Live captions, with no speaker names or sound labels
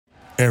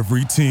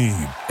Every team,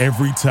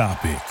 every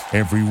topic,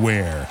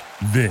 everywhere.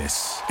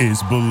 This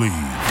is Believe.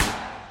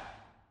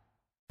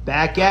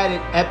 Back at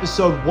it,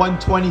 episode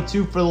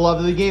 122 for the love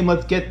of the game.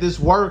 Let's get this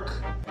work.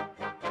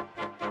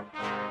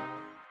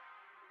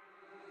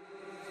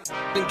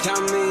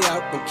 Count me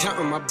out, I'm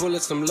counting my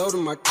bullets, I'm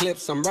loading my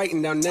clips, I'm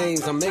writing down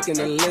names, I'm making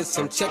a list,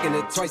 I'm checking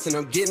it twice and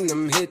I'm getting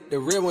them hit. The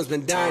real ones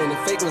been dying, the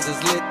fake ones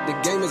is lit, the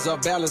game is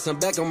off balance, I'm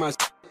back on my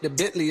the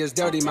Bentley is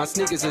dirty, my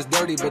sneakers is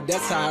dirty, but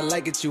that's how I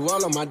like it, you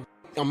all on my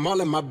I'm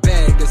all in my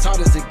bag, as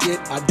hard as it get.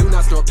 I do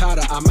not snort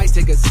powder, I might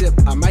take a sip.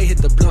 I might hit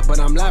the blunt, but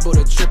I'm liable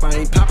to trip. I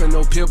ain't popping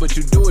no pill, but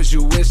you do as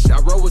you wish. I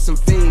roll with some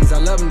fiends, I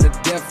love them to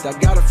death. I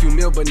got a few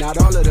mil, but not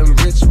all of them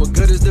rich. What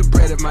good is the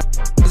bread if my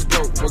is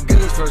broke? What good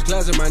is first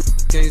class if my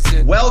can't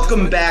sit?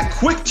 Welcome back.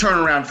 Quick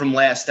turnaround from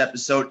last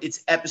episode.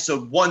 It's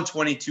episode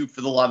 122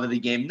 for the love of the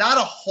game. Not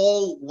a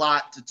whole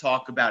lot to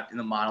talk about in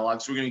the monologue,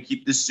 so we're going to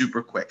keep this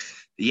super quick.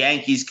 The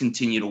Yankees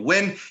continue to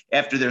win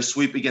after their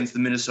sweep against the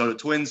Minnesota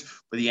Twins,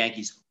 where the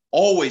Yankees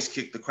always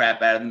kick the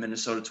crap out of the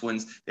Minnesota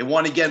Twins. They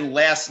won again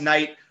last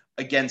night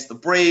against the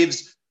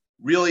Braves.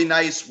 Really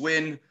nice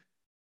win.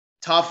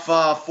 Tough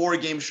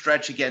four-game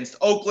stretch against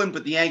Oakland,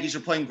 but the Yankees are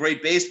playing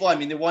great baseball. I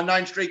mean, they won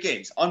 9 straight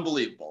games.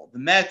 Unbelievable. The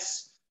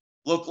Mets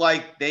look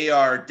like they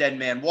are dead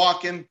man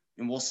walking,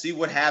 and we'll see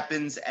what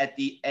happens at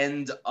the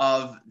end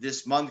of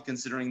this month,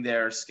 considering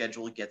their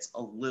schedule gets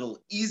a little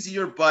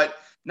easier, but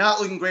not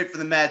looking great for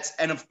the Mets.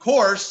 And, of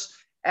course,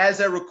 as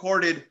I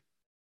recorded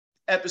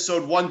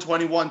episode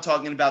 121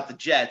 talking about the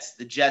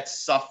Jets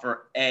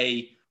suffer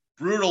a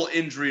brutal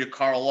injury to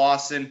Carl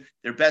Lawson,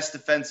 their best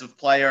defensive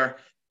player,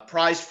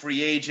 prize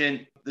free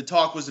agent. The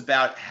talk was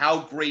about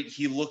how great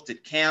he looked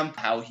at camp,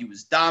 how he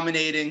was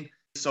dominating.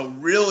 So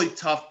really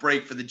tough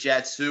break for the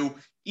Jets, who,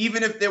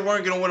 even if they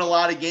weren't going to win a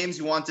lot of games,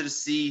 you wanted to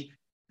see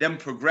them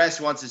progress.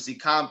 You wanted to see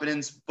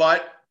confidence.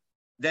 But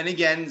then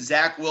again,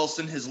 Zach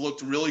Wilson has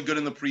looked really good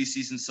in the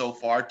preseason so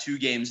far, 2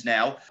 games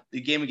now.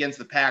 The game against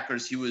the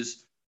Packers, he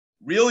was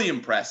really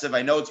impressive.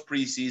 I know it's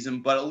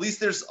preseason, but at least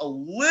there's a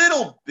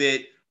little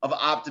bit of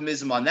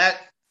optimism on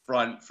that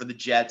front for the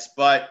Jets.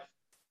 But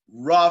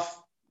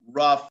rough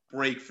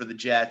break for the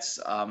Jets.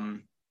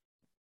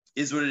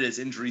 Is what it is.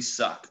 Injuries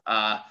suck.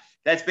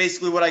 That's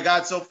basically what I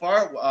got so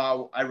far.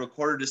 I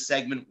recorded a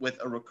segment with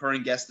a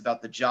recurring guest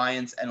about the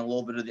Giants and a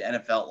little bit of the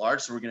NFL at large,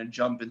 so we're going to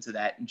jump into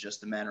that in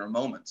just a matter of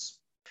moments.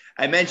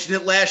 I mentioned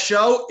it last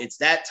show. It's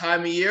that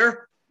time of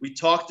year. We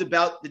talked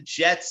about the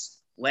Jets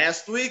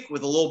last week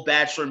with a little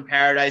Bachelor in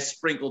Paradise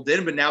sprinkled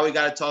in, but now we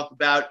got to talk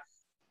about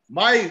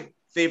my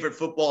favorite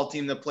football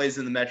team that plays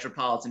in the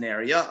metropolitan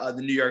area,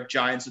 the New York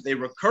Giants, with a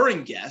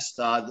recurring guest,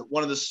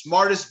 one of the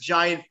smartest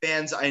Giant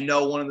fans I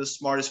know, one of the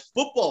smartest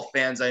football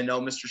fans I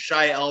know, Mr.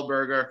 Shia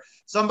Elberger,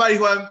 somebody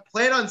who I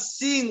plan on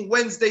seeing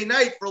Wednesday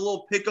night for a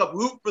little pickup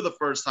hoop for the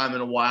first time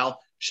in a while.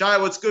 Shia,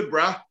 what's good,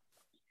 bro?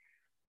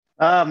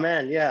 Oh,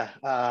 man,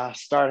 yeah.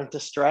 Starting to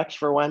stretch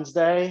for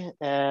Wednesday.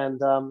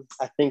 And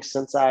I think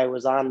since I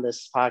was on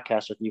this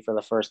podcast with you for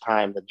the first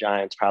time, the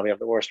Giants probably have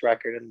the worst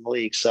record in the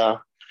league. So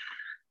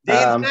they,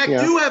 in fact,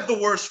 do have the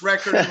worst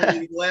record in the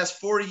league the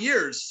last 4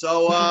 years.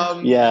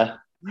 So, yeah,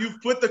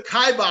 you've put the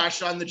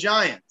kibosh on the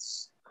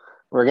Giants.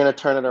 We're going to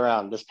turn it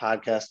around. This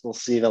podcast will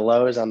see the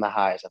lows and the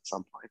highs at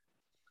some point.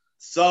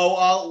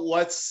 So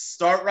let's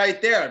start right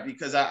there,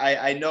 because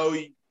I know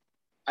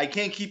I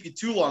can't keep you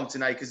too long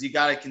tonight because you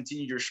got to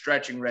continue your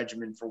stretching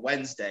regimen for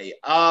Wednesday.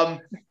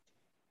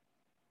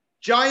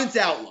 Giants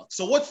outlook.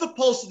 So what's the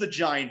pulse of the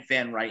Giant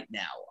fan right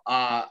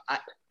now?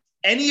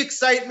 Any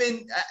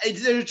excitement?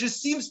 It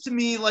just seems to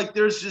me like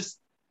there's just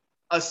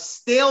a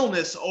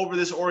staleness over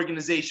this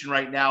organization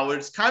right now.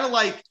 It's kind of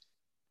like,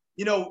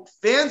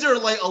 fans are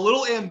like a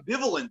little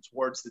ambivalent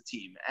towards the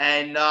team.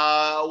 And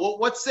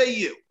what say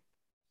you?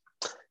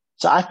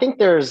 So I think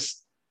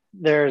there's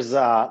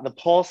the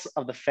pulse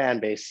of the fan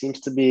base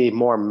seems to be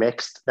more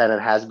mixed than it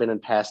has been in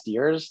past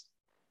years.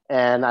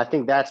 And I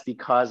think that's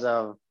because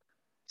of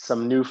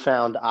some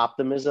newfound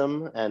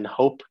optimism and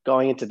hope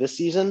going into this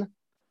season.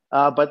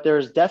 But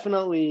there's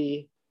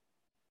definitely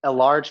a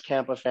large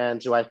camp of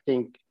fans who I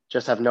think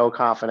just have no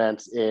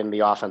confidence in the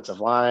offensive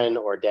line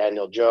or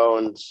Daniel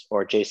Jones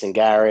or Jason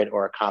Garrett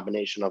or a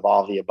combination of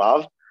all the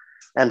above.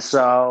 And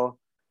so,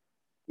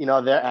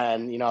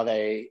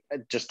 they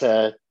just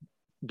to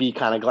be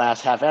kind of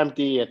glass half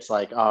empty. It's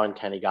like, and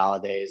Kenny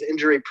Galladay is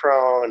injury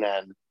prone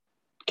and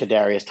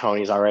Kadarius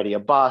Toney's already a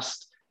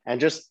bust, and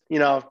just,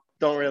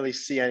 don't really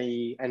see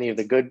any of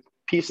the good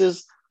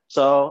pieces.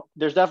 So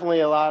there's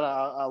definitely a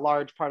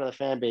large part of the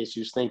fan base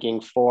who's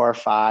thinking 4,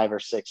 5, or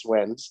 6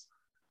 wins.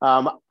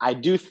 I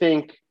do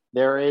think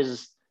there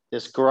is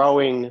this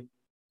growing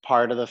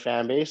part of the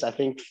fan base, I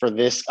think, for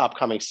this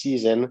upcoming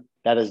season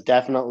that is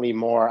definitely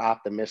more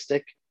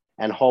optimistic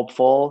and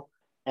hopeful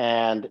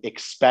and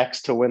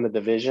expects to win the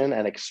division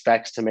and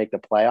expects to make the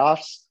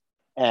playoffs.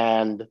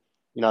 And,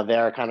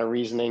 their kind of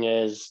reasoning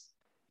is,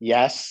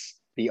 yes,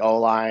 the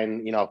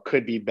O-line,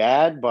 could be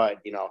bad, but,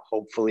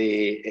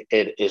 hopefully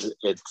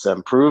it's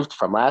improved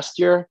from last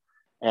year.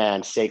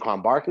 and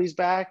Saquon Barkley's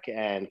back,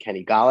 and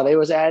Kenny Golladay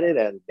was added,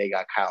 and they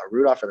got Kyle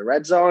Rudolph in the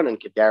red zone, and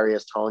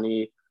Kadarius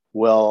Toney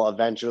will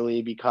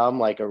eventually become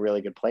like a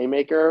really good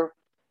playmaker.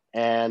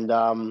 And,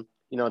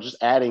 just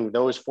adding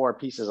those 4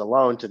 pieces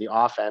alone to the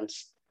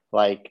offense,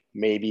 like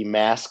maybe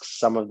masks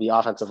some of the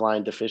offensive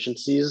line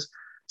deficiencies.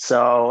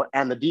 So,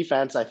 and the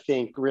defense, I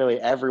think really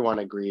everyone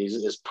agrees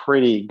is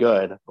pretty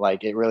good.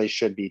 Like it really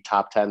should be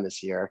top 10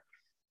 this year.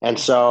 And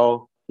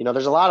so,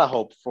 there's a lot of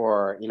hope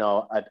for,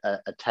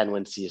 a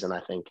 10-win season,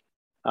 I think.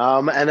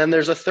 And then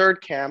there's a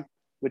third camp,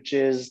 which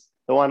is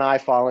the one I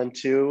fall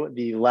into,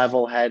 the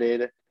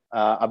level-headed,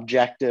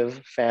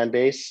 objective fan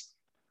base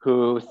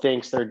who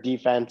thinks their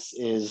defense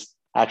is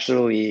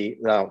actually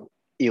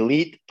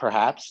elite,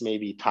 perhaps,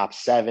 maybe top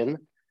 7,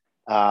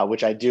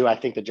 which I do. I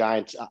think the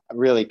Giants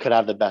really could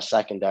have the best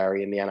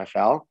secondary in the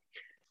NFL.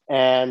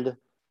 And,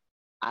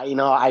 I'm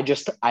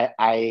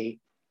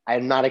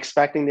not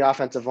expecting the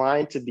offensive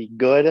line to be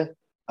good.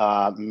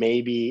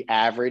 Maybe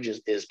average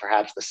is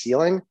perhaps the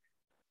ceiling.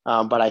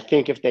 But I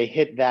think if they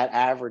hit that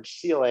average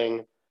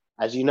ceiling,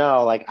 as you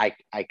know, like I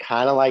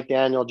kind of like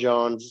Daniel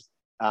Jones.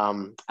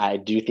 I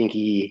do think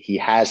he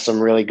has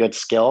some really good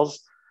skills.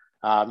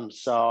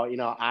 So,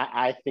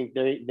 I think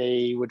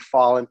they would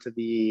fall into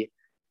the,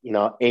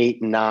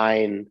 8,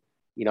 9,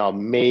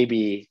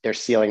 maybe their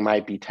ceiling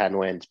might be 10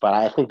 wins, but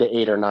I think the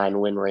 8 or 9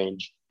 win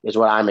range is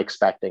what I'm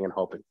expecting and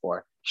hoping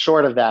for.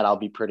 Short of that, I'll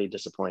be pretty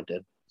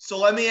disappointed. So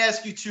let me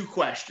ask you 2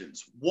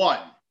 questions.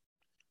 One,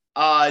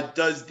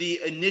 does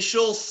the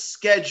initial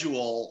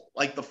schedule,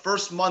 like the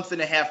first month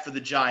and a half for the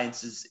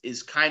Giants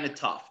is kind of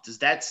tough? Does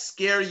that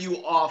scare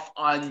you off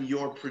on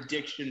your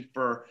prediction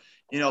for,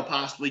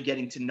 possibly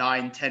getting to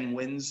 9, 10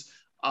 wins?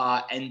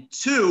 And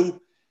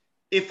 2,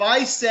 if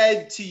I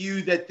said to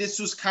you that this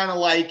was kind of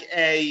like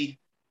a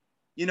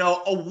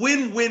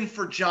win-win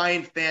for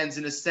Giant fans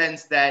in a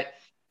sense that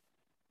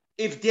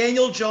if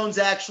Daniel Jones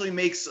actually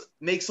makes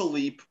a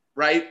leap,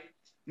 right?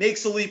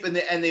 Makes a leap and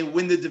they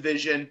win the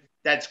division,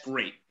 that's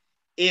great.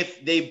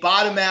 If they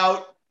bottom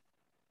out,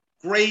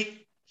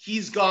 great,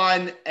 he's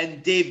gone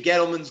and Dave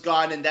Gettleman's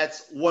gone, and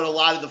that's what a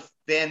lot of the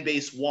fan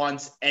base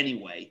wants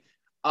anyway.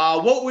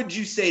 What would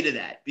you say to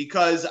that?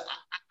 Because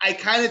I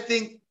kind of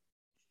think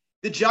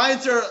the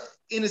Giants are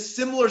in a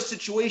similar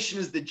situation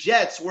as the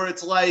Jets, where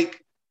it's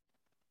like,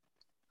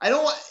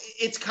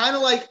 it's kind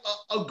of like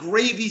a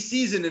gravy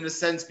season in a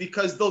sense,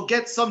 because they'll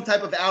get some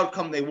type of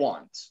outcome they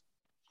want.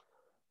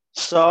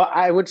 So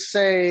I would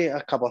say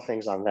a couple of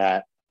things on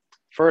that.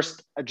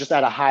 First, just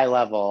at a high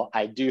level,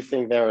 I do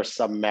think there is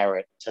some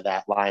merit to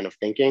that line of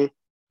thinking.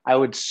 I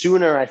would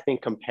sooner, I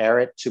think, compare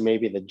it to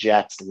maybe the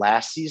Jets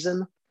last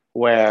season,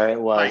 where it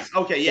was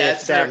right. Okay, yeah,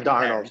 Sam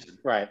Darnold.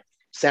 Right,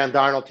 Sam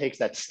Darnold takes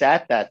that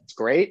step, that's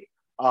great,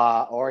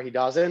 or he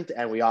doesn't,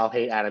 and we all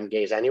hate Adam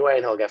Gase anyway,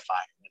 and he'll get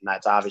fired. And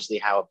that's obviously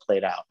how it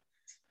played out.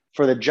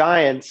 For the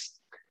Giants,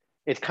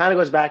 it kind of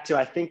goes back to,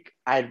 I think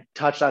I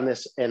touched on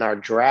this in our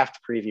draft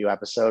preview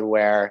episode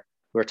where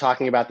we were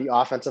talking about the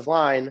offensive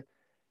line.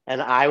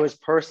 And I was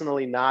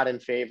personally not in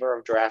favor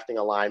of drafting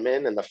a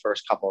lineman in the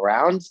first couple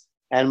rounds.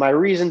 And my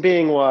reason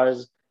being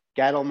was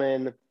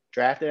Gettleman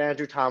drafted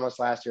Andrew Thomas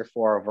last year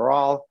 4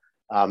 overall,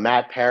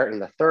 Matt Parrott in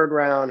the 3rd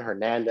round,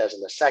 Hernandez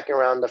in the 2nd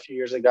round a few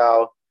years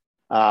ago,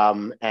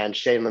 and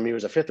Shane Lemieux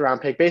was a 5th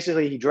round pick.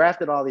 Basically, he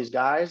drafted all these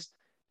guys,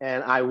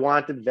 and I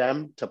wanted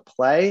them to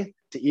play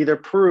to either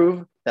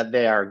prove that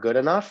they are good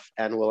enough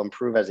and will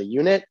improve as a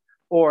unit,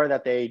 or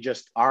that they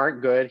just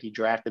aren't good. He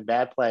drafted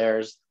bad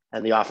players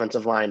and the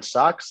offensive line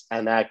sucks.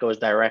 And that goes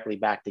directly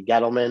back to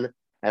Gettleman.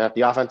 And if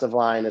the offensive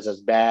line is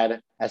as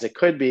bad as it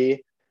could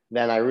be,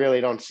 then I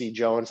really don't see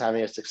Jones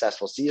having a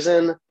successful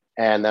season.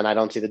 And then I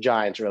don't see the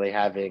Giants really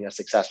having a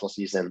successful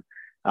season.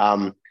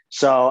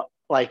 So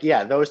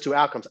those 2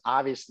 outcomes,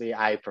 obviously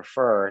I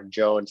prefer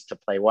Jones to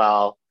play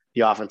well.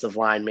 The offensive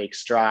line makes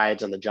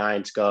strides and the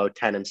Giants go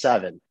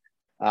 10-7.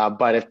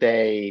 But if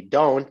they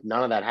don't,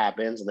 none of that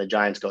happens, and the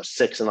Giants go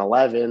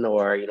 6-11,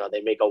 or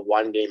they make a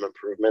 1-game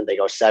improvement, they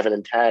go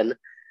 7-10.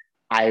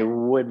 I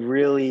would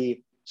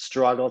really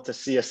struggle to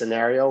see a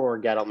scenario where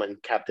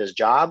Gettleman kept his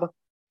job,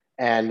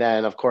 and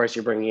then of course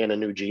you're bringing in a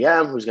new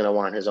GM who's going to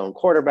want his own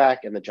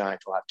quarterback, and the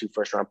Giants will have 2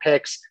 first-round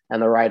picks,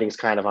 and the writing's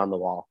kind of on the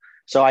wall.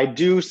 So I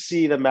do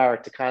see the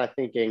merit to kind of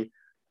thinking.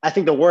 I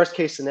think the worst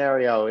case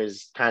scenario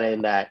is kind of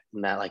in that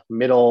like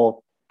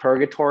middle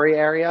purgatory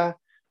area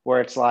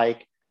where it's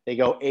like, they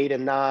go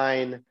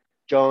 8-9.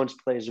 Jones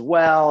plays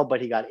well,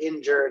 but he got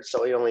injured,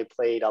 so he only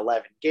played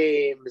 11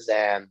 games.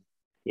 And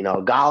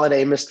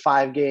Golladay missed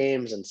 5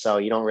 games, and so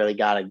you don't really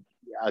got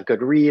a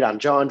good read on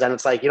Jones. And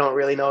it's like you don't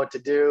really know what to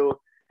do.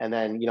 And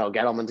then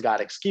Gettleman's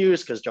got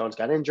excuse because Jones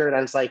got injured,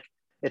 and it's like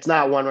it's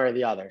not one way or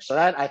the other. So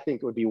that I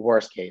think would be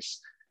worst case.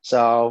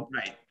 So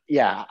right,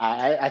 yeah,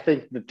 I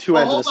think the 2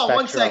 ends of the spectrum. Hold on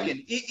 1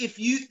 second. If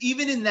you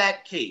even in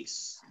that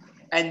case,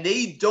 and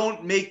they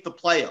don't make the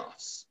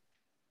playoffs.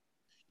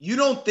 You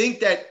don't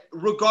think that,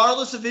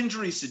 regardless of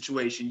injury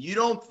situation, you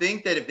don't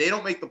think that if they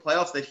don't make the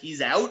playoffs that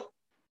he's out?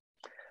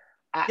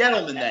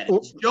 Gettleman, that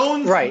is.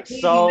 Jones, right.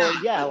 So,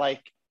 not. yeah,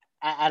 like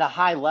at a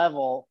high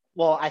level,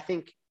 well, I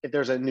think if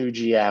there's a new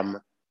GM,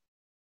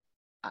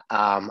 They'll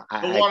I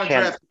want to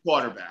can't. draft a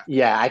quarterback.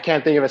 Yeah, I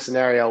can't think of a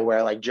scenario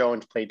where like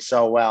Jones played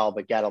so well,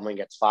 but Gettleman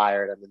gets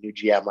fired and the new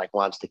GM like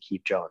wants to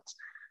keep Jones.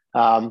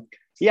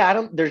 Yeah, I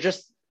don't. There's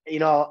just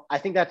I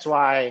think that's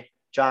why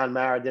John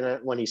Mara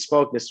didn't, when he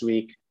spoke this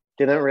week,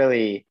 didn't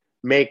really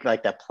make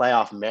like the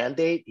playoff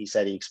mandate. He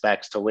said he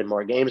expects to win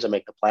more games and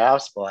make the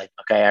playoffs. But like,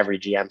 okay, every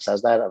GM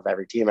says that of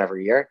every team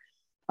every year,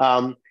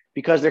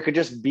 because there could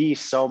just be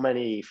so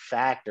many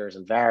factors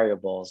and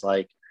variables.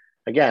 Like,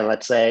 again,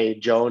 let's say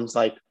Jones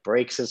like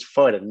breaks his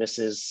foot and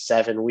misses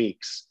 7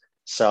 weeks.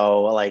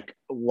 So like,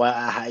 what,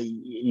 how,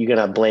 you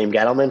gonna blame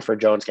Gettleman for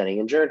Jones getting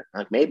injured?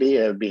 Like, maybe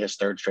it would be his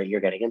 3rd straight year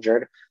getting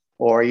injured,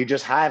 or you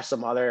just have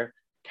some other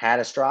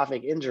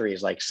catastrophic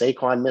injuries. Like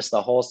Saquon missed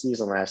the whole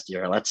season last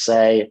year. Let's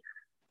say,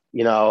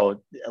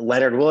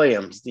 Leonard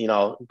Williams,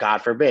 God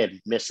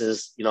forbid,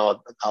 misses,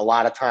 a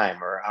lot of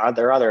time, or are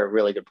there other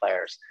really good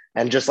players?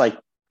 And just like,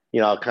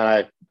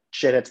 kind of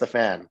shit hits the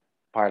fan,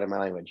 pardon my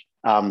language.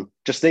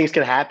 Just things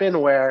could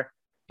happen where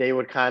they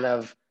would kind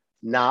of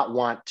not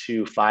want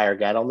to fire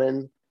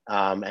Gettleman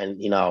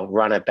and,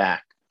 run it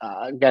back.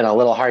 Again, a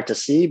little hard to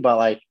see, but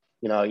like,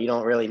 you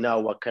don't really know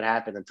what could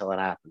happen until it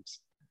happens.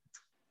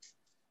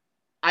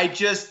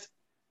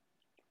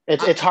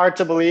 It's hard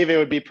to believe. It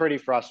would be pretty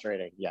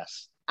frustrating.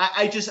 Yes.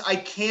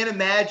 I can't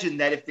imagine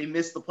that if they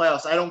miss the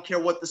playoffs, I don't care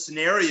what the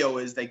scenario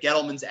is, that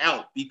Gettleman's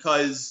out,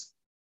 because,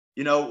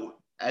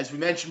 as we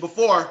mentioned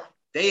before,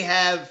 they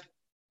have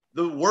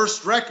the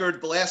worst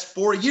record the last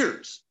 4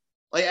 years.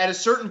 Like, at a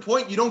certain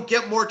point, you don't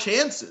get more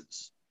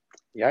chances.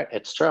 Yeah,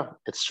 it's true.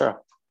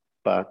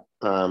 But,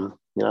 you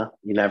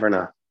never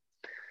know.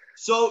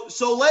 So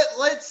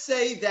let's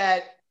say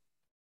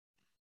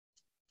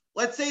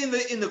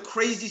in the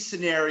crazy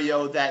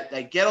scenario that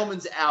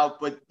Gettleman's out,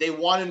 but they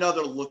want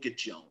another look at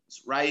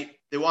Jones, right?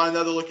 They want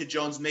another look at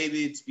Jones.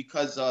 Maybe it's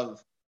because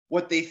of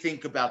what they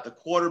think about the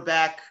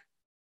quarterback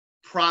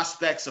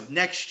prospects of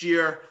next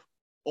year,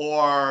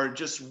 or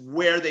just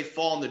where they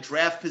fall in the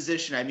draft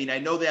position. I mean, I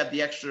know they have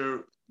the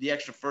extra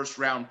 1st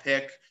round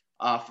pick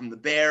from the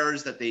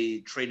Bears that they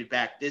traded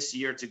back this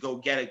year to go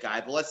get a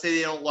guy. But let's say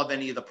they don't love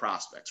any of the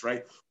prospects,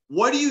 right?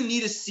 What do you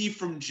need to see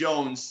from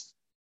Jones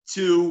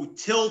to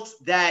tilt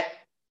that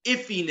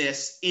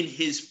iffiness in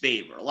his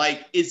favor?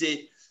 Like, is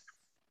it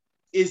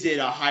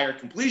a higher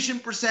completion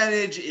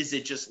percentage? Is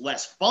it just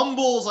less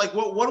fumbles? Like,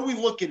 what are we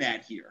looking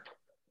at here?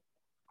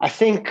 I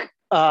think,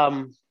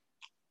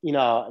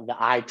 the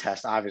eye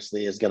test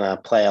obviously is going to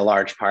play a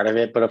large part of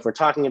it. But if we're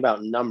talking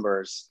about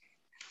numbers,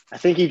 I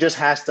think he just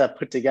has to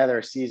put together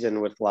a season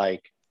with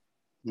like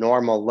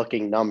normal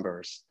looking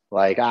numbers.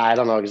 Like, I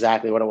don't know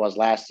exactly what it was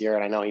last year,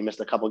 and I know he missed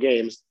a couple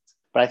games,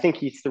 but I think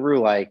he threw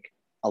like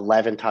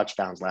 11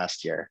 touchdowns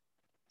last year.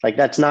 Like,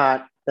 that's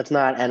not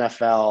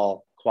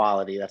NFL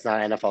quality. That's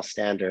not NFL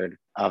standard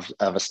of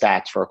a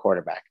stats for a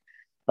quarterback.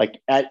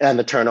 Like, and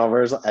the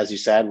turnovers, as you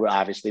said, would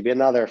obviously be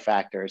another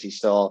factor.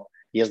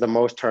 He has the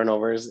most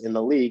turnovers in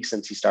the league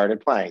since he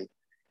started playing.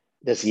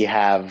 Does he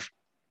have,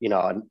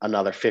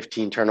 another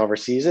 15 turnover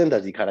season?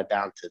 Does he cut it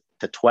down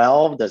to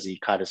 12? Does he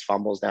cut his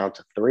fumbles down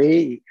to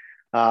 3?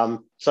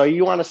 So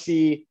you want to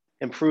see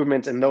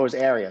improvements in those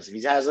areas. If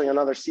he's having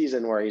another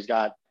season where he's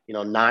got,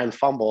 9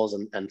 fumbles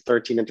and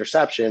 13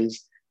 interceptions,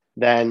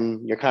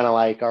 then you're kind of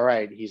like, all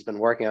right, he's been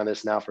working on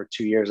this now for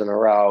 2 years in a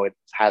row. It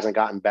hasn't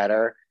gotten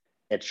better.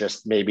 It's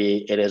just,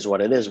 maybe it is what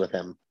it is with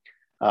him.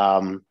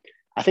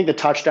 I think the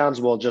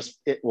touchdowns will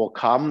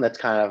come. That's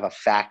kind of a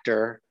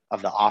factor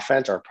of the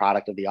offense, or a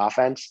product of the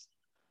offense.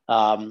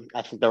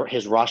 I think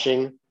his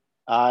rushing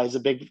is a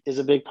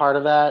big part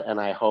of that. And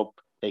I hope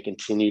they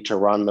continue to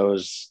run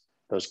those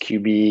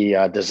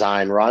QB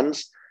design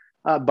runs.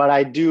 But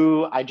I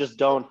just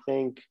don't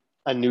think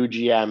a new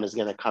GM is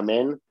going to come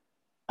in,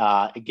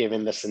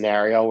 given the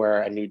scenario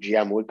where a new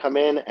GM would come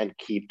in and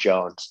keep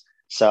Jones.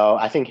 So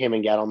I think him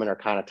and Gettleman are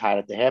kind of tied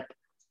at the hip.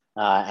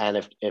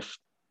 And if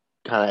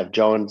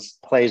Jones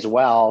plays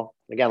well,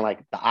 again, like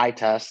the eye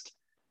test,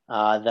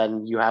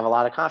 then you have a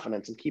lot of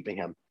confidence in keeping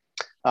him.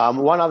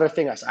 One other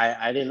thing,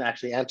 I didn't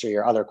actually answer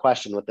your other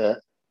question with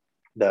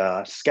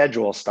the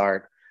schedule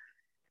start.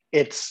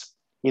 It's,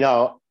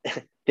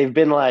 they've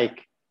been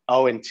like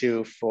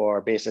 0-2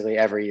 for basically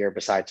every year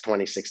besides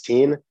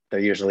 2016. They're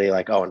usually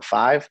like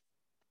 0-5.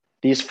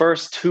 These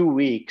first 2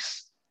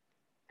 weeks,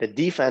 the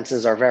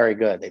defenses are very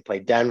good. They play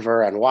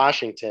Denver and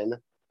Washington,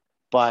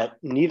 but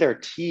neither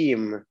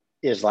team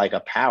is like a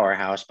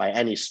powerhouse by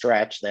any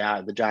stretch.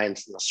 The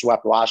Giants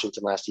swept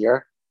Washington last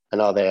year. I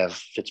know they have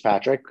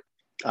Fitzpatrick,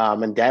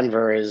 and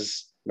Denver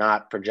is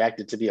not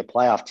projected to be a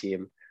playoff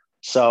team.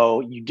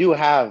 So you do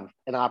have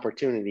an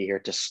opportunity here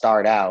to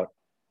start out,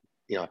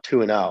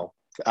 2-0.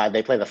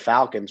 They play the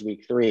Falcons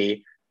week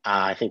 3.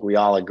 I think we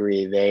all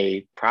agree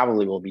they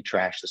probably will be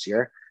trash this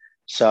year.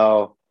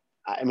 So,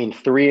 I mean,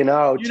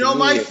 3-0. You know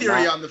my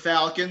theory on the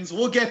Falcons.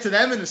 We'll get to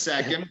them in a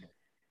second.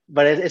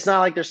 But it's not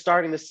like they're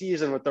starting the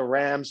season with the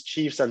Rams,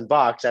 Chiefs, and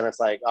Bucks, and it's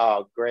like,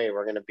 oh, great,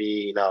 we're going to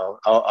be,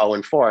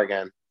 0-4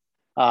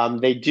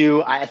 again. They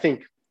do. I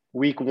think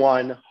week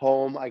 1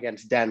 home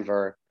against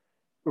Denver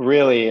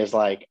really is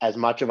like as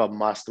much of a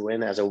must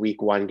win as a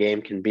week 1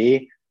 game can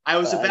be. I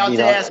was about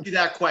to ask you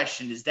that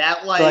question. Is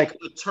that like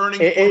a turning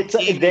point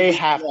game? They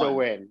have to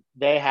win.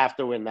 They have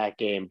to win that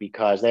game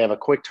because they have a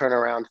quick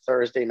turnaround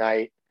Thursday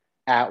night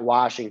at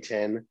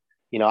Washington.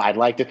 I'd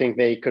like to think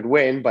they could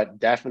win, but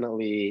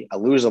definitely a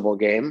losable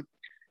game.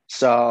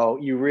 So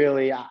you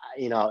really,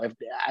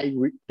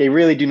 they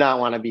really do not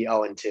want to be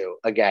 0-2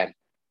 again.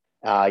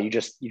 You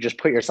just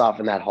put yourself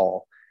in that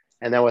hole.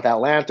 And then with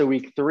Atlanta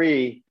week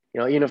 3,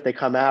 even if they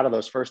come out of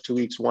those first 2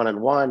 weeks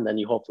 1-1, then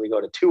you hopefully go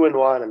to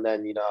 2-1, and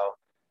then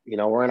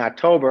we're in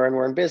October and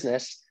we're in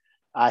business.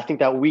 I think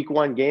that week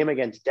 1 game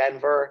against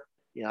Denver,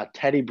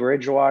 Teddy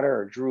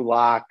Bridgewater or Drew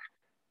Lock.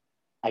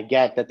 I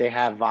get that they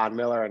have Von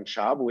Miller and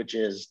Chubb, which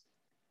is,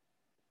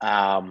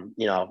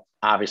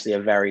 obviously a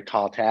very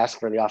tall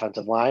task for the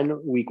offensive line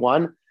week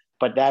 1,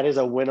 but that is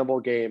a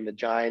winnable game. The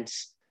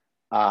Giants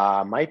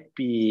might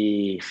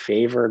be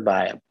favored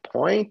by a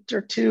point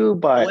or two,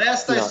 but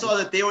last I saw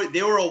that they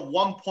were a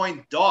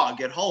 1-point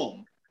dog at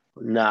home.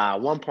 Nah,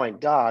 1-point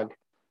dog.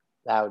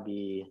 That would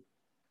be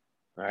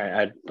all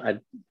right. I'd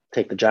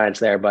take the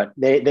Giants there, but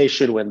they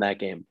should win that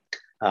game,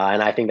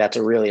 and I think that's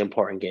a really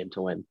important game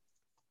to win.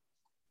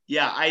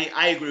 Yeah,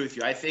 I agree with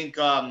you. I think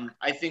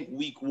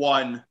week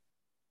 1.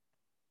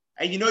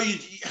 And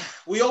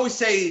we always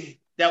say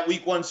that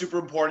week 1 is super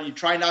important. You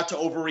try not to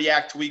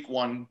overreact to week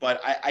 1,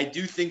 but I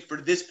do think for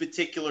this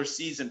particular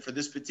season, for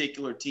this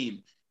particular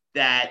team,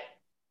 that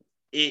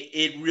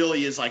it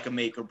really is like a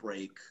make or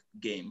break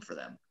game for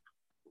them.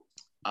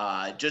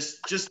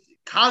 Just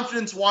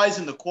confidence-wise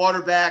in the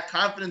quarterback,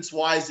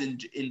 confidence-wise in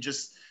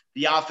just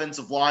the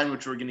offensive line,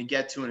 which we're going to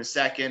get to in a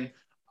second.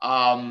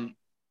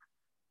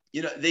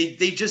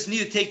 They just need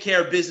to take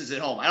care of business at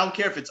home. I don't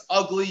care if it's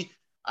ugly.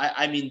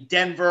 I mean,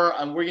 Denver,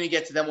 and we're going to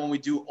get to them when we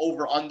do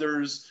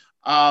over-unders.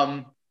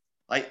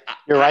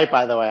 You're right,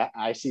 by the way.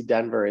 I see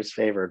Denver is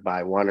favored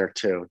by 1 or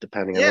 2,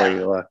 depending on where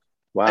you look.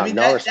 Wow, I mean,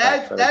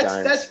 respect for the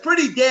Giants. That's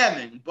pretty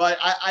damning, but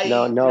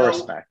no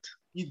respect.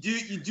 You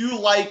do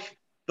like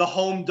the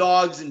home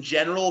dogs in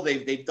general.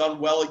 They've done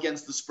well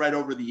against the spread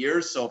over the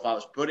years. So if I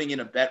was putting in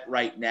a bet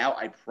right now,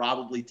 I'd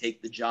probably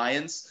take the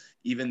Giants,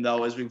 even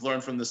though, as we've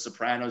learned from The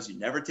Sopranos, you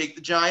never take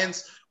the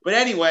Giants. But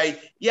anyway,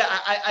 yeah,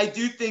 I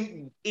do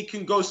think it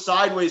can go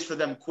sideways for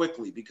them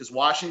quickly because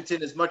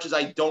Washington, as much as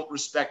I don't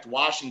respect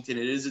Washington,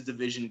 it is a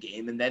division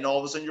game. And then all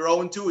of a sudden you're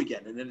 0-2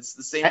 again. And then it's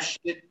the same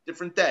shit,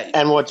 different day.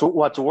 And what's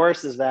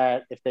worse is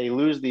that if they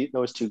lose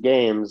those 2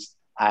 games,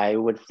 I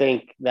would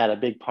think that a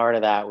big part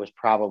of that was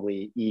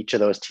probably each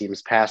of those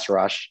teams' pass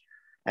rush.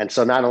 And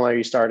so not only are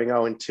you starting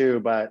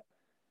 0-2, but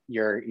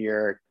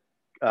your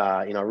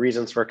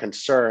reasons for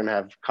concern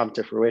have come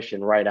to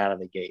fruition right out of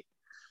the gate.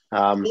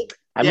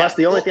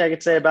 The only thing I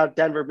could say about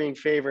Denver being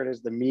favored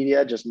is the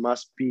media just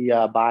must be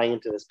buying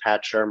into this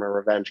Pat Shurmur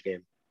revenge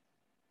game.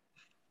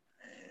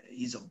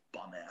 He's a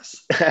bum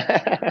ass.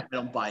 I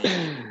don't buy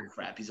any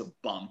crap. He's a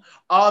bum.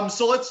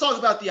 So let's talk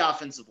about the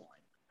offensive line.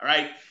 All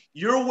right.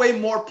 You're way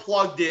more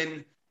plugged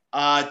in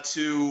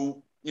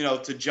to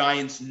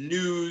Giants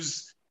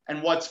news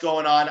and what's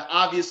going on.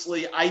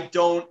 Obviously, I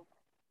don't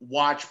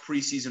watch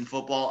preseason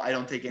football. I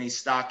don't take any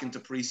stock into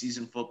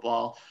preseason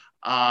football.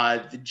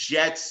 The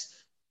Jets,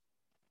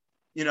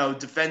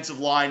 defensive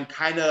line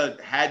kind of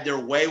had their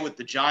way with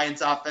the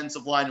Giants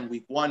offensive line in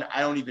week 1. I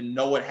don't even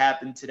know what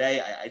happened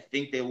today. I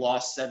think they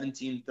lost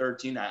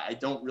 17-13. I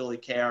don't really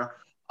care.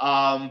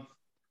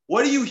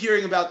 What are you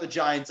hearing about the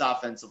Giants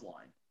offensive line?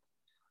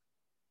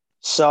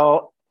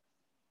 So,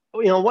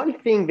 one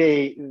thing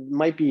they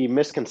might be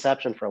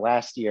misconception for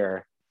last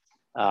year,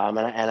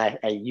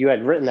 and you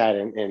had written that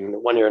in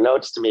one of your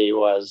notes to me,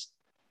 was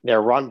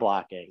their run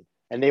blocking.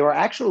 And they were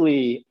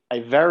actually a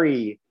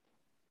very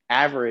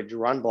average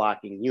run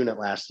blocking unit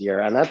last year.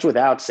 And that's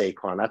without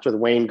Saquon. That's with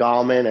Wayne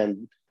Gallman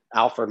and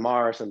Alfred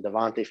Morris and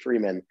Devontae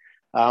Freeman.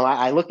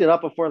 I looked it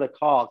up before the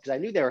call because I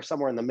knew they were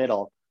somewhere in the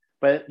middle.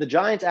 But the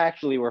Giants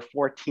actually were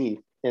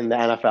 14th in the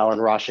NFL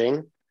in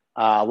rushing.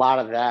 A lot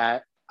of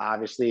that,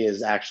 obviously,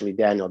 is actually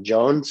Daniel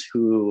Jones,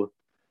 who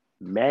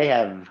may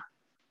have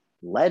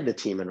led the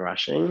team in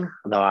rushing,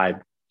 though I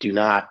do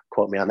not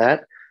quote me on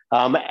that.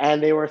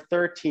 And they were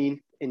 13th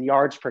in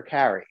yards per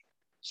carry.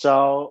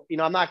 So,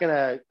 I'm not going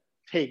to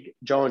take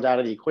Jones out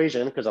of the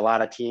equation because a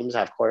lot of teams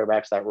have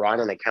quarterbacks that run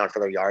and they count for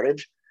their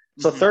yardage.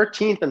 So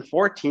 13th and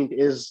 14th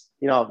is,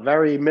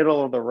 very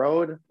middle of the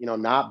road,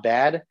 not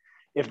bad.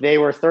 If they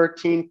were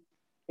 13th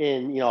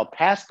in,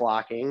 pass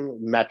blocking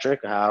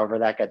metric, however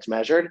that gets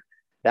measured,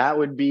 that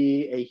would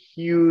be a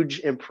huge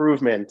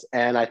improvement.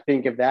 And I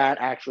think if that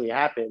actually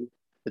happened,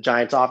 the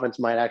Giants offense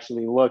might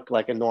actually look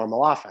like a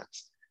normal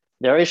offense.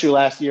 Their issue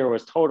last year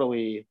was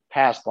totally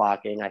pass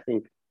blocking. I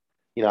think,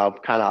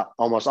 kind of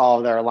almost all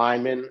of their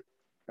linemen,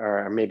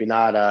 or maybe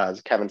not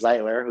Kevin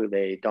Zeitler, who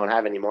they don't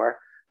have anymore,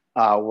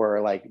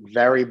 were like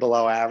very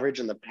below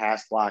average in the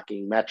pass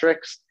blocking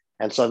metrics.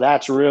 And so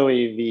that's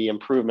really the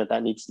improvement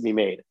that needs to be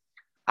made.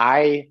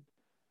 I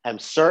am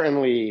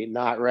certainly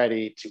not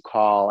ready to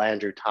call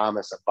Andrew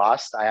Thomas a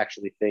bust. I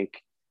actually think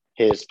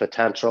his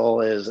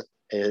potential is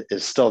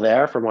still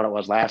there from what it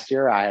was last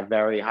year. I have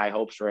very high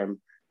hopes for him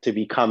to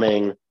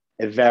becoming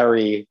a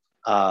very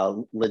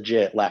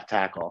legit left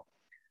tackle.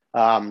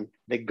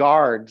 The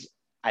guards,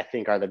 I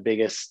think, are the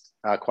biggest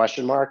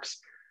question marks.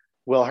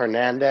 Will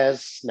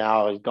Hernandez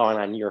now is going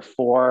on year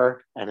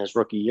 4, and his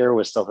rookie year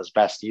was still his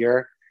best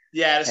year.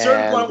 Yeah, at a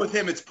certain point with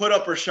him, it's put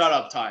up or shut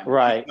up time.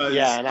 Right.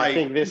 Yeah, and I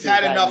think he's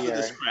had enough of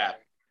this crap.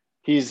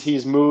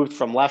 He's moved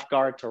from left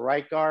guard to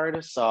right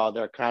guard, so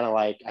they're kind of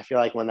like, I feel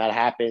like when that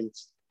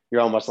happens,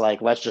 you're almost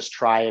like, let's just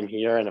try him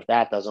here, and if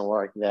that doesn't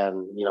work,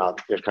 then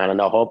there's kind of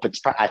no hope.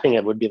 I think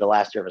it would be the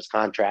last year of his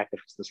contract if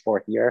it's his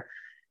 4th year.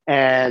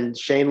 And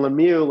Shane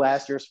Lemieux,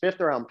 last year's 5th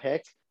round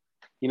pick,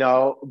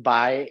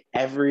 by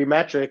every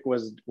metric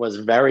was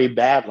very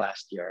bad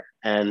last year,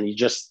 and you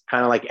just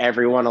kind of like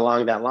everyone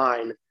along that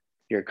line,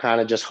 you're kind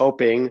of just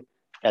hoping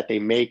that they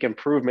make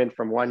improvement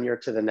from one year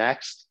to the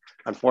next.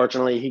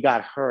 Unfortunately, he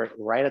got hurt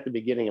right at the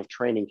beginning of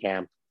training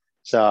camp.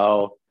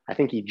 So I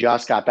think he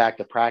just got back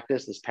to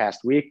practice this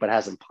past week, but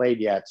hasn't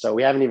played yet. So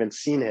we haven't even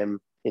seen him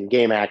in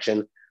game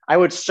action. I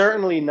would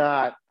certainly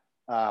not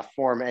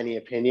form any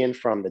opinion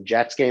from the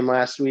Jets game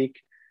last week.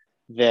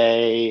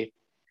 They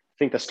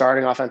think the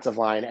starting offensive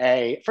line,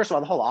 first of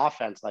all, the whole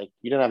offense, like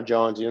you didn't have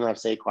Jones, you didn't have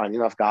Saquon, you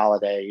didn't have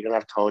Golladay, you didn't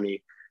have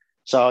Tony.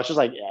 So it's just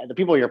like the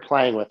people you're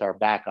playing with are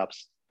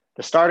backups.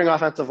 The starting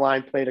offensive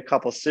line played a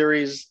couple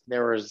series.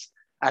 There was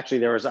a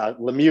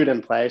Lemieux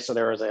didn't play, so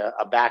there was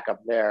a backup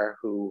there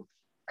who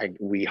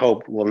we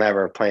hope will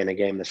never play in a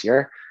game this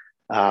year.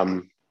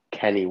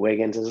 Kenny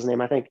Wiggins is his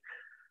name, I think.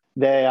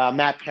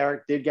 Matt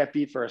Parrott did get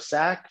beat for a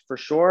sack for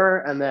sure,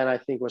 and then I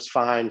think was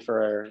fine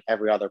for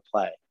every other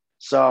play.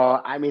 So,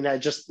 I mean,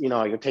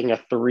 you're taking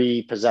a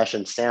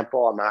 3-possession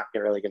sample. I'm not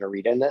really going to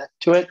read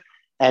into it.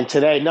 And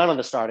today, none of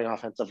the starting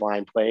offensive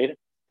line played.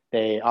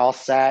 They all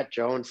sat.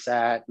 Jones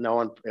sat. No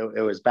one.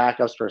 It was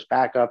backups versus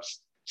backups.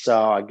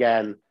 So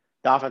again,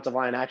 the offensive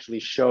line actually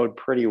showed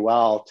pretty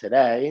well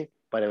today,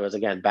 but it was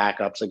again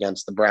backups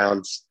against the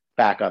Browns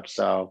backups.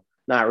 So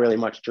not really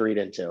much to read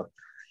into.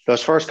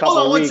 Those first couple.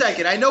 Hold on one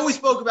second. I know we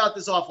spoke about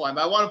this offline,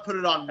 but I want to put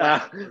it on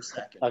record for a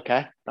second.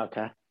 Okay.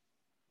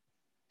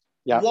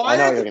 Yeah. Why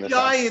are the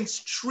Giants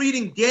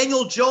treating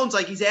Daniel Jones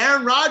like he's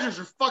Aaron Rodgers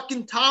or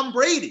fucking Tom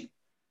Brady?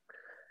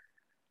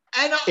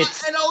 And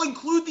I'll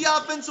include the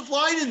offensive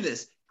line in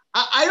this.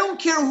 I don't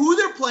care who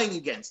they're playing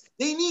against.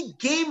 They need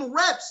game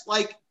reps.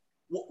 Like,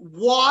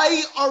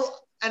 why are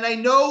 – and I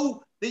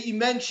know that you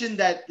mentioned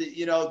that,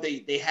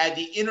 they had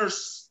the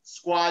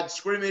inter-squad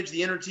scrimmage,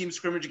 the inter-team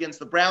scrimmage against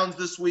the Browns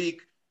this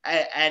week,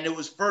 and it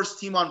was first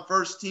team on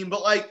first team.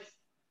 But, like,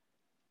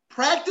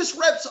 practice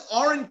reps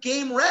aren't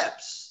game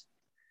reps.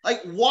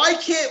 Like, why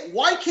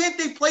can't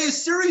they play a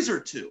series or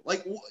two?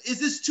 Like, is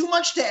this too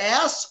much to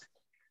ask?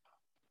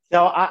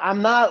 No,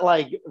 I'm not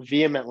like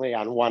vehemently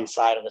on one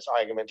side of this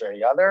argument or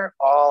the other.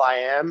 All I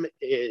am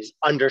is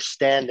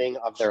understanding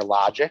of their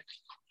logic.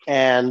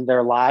 And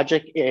their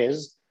logic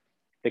is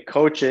the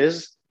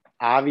coaches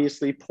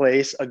obviously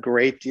place a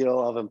great deal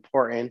of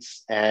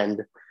importance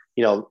and,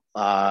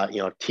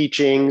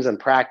 teachings and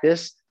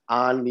practice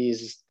on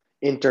these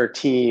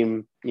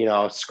inter-team,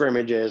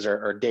 scrimmages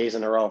or days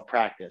in a row of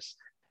practice.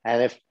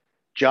 And if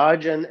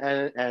Judge and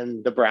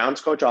the Browns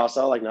coach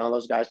also, like none of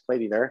those guys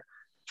played either,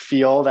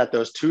 feel that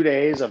those 2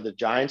 days of the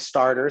Giants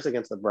starters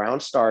against the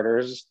Browns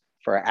starters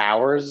for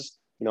hours,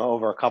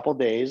 over a couple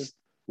days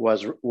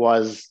was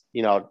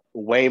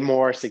way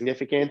more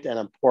significant and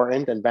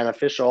important and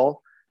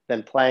beneficial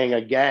than playing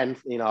again,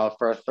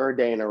 for a 3rd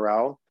day in a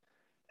row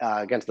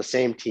against the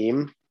same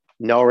team,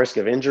 no risk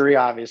of injury,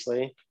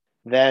 obviously,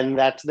 then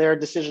that's their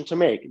decision to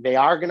make. They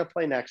are going to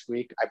play next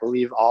week. I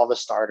believe all the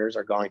starters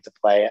are going to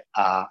play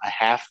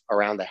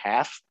around the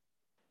half.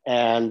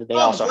 And they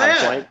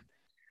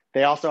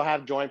also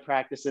have joint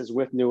practices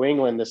with New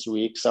England this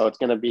week. So it's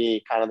going to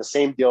be kind of the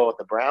same deal with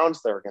the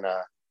Browns. They're going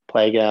to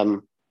play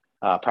them,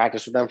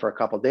 practice with them for a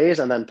couple of days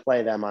and then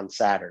play them on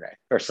Saturday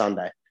or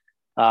Sunday.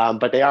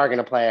 But they are going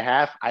to play a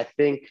half. I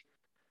think,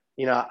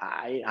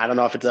 I don't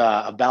know if it's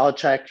a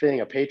Belichick thing,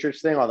 a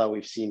Patriots thing, although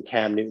we've seen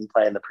Cam Newton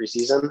play in the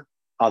preseason,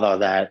 although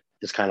that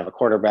is kind of a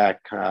quarterback,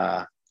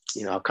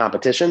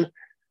 competition.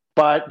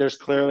 But there's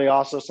clearly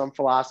also some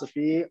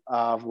philosophy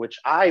of which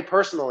I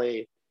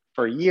personally,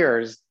 for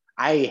years,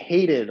 I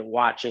hated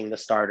watching the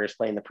starters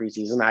play in the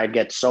preseason. I'd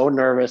get so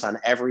nervous on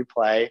every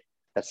play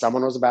that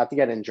someone was about to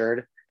get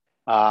injured.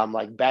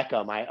 Like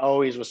Beckham, I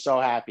always was so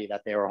happy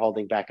that they were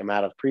holding Beckham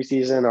out of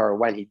preseason, or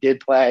when he did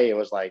play, it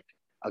was like,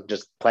 I'll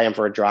just play him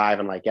for a drive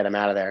and like get him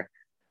out of there.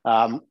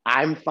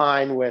 I'm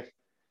fine with,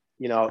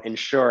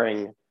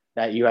 ensuring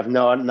that you have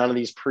none of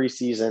these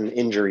preseason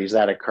injuries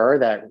that occur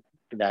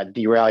that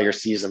derail your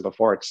season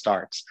before it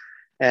starts.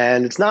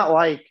 And it's not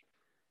like,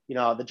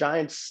 the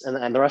Giants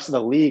and the rest of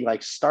the league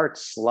like start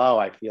slow.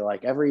 I feel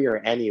like every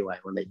year anyway,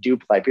 when they do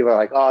play, people are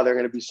like, oh, they're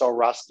going to be so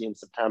rusty in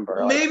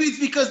September. Maybe it's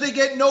because they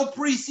get no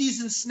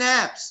preseason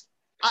snaps.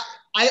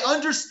 I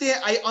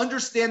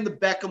understand the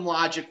Beckham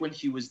logic when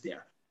he was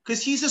there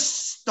because he's a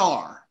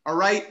star. All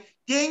right.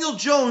 Daniel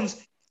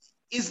Jones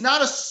is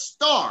not a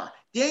star.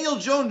 Daniel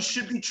Jones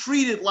should be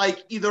treated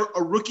like either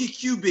a rookie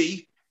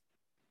QB,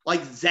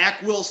 like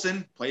Zach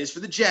Wilson plays for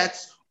the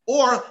Jets,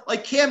 or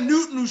like Cam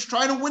Newton, who's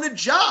trying to win a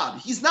job.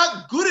 He's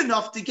not good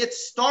enough to get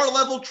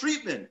star-level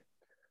treatment.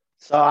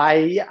 So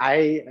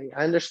I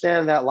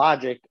understand that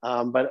logic,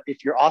 but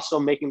if you're also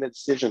making the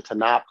decision to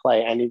not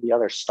play any of the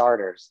other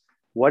starters,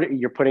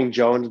 you're putting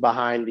Jones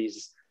behind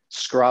these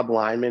scrub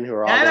linemen who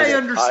are all that I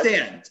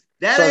understand.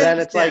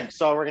 It's like,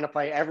 so we're gonna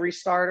play every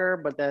starter,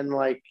 but then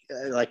like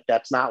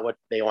that's not what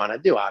they want to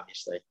do,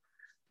 obviously.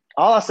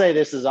 All I'll say,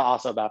 this is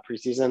also about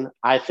preseason.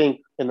 I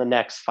think in the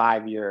next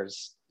 5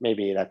 years,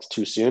 maybe that's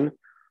too soon,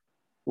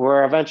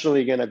 we're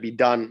eventually going to be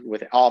done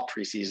with all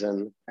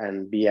preseason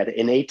and be at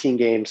an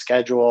 18-game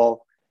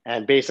schedule.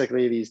 And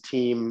basically these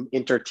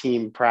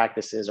inter-team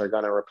practices are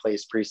going to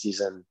replace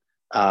preseason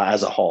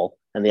as a whole.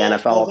 And the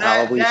NFL will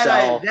probably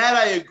sell. That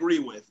I agree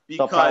with.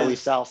 They'll probably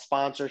sell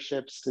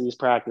sponsorships to these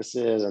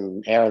practices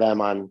and air them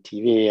on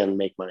TV and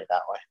make money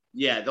that way.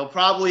 Yeah, they'll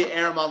probably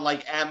air them on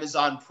like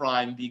Amazon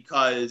Prime,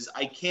 because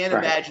I can't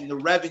imagine the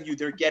revenue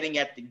they're getting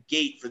at the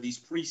gate for these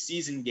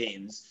preseason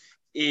games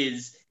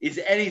is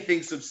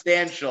anything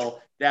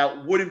substantial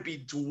that wouldn't be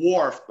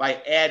dwarfed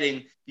by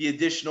adding the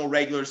additional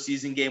regular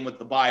season game with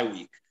the bye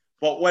week.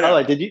 But whatever.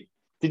 Oh, did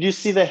you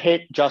see the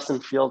hit Justin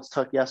Fields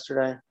took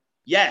yesterday?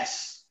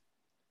 Yes.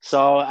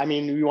 So, I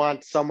mean, you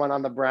want someone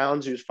on the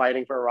Browns who's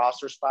fighting for a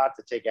roster spot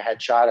to take a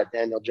headshot at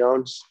Daniel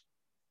Jones?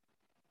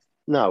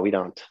 No, we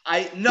don't.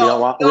 We don't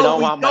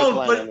want Mike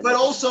Glennon. But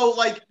also,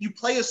 like, you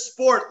play a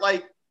sport,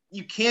 like,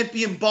 you can't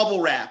be in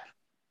bubble wrap.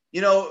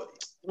 You know,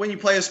 when you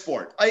play a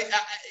sport,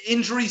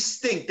 injuries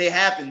stink. They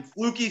happen.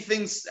 Fluky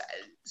things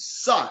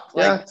suck.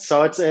 Yeah.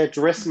 So it's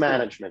risk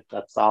management.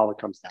 That's all it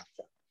comes down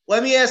to.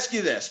 Let me ask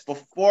you this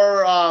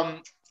before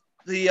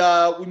we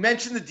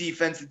mentioned the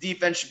defense. The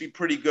defense should be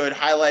pretty good,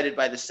 highlighted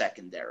by the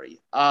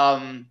secondary.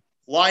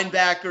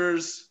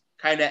 Linebackers,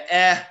 kind of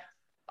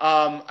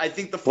I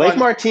think the front, Blake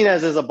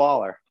Martinez is a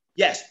baller.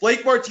 Yes,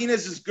 Blake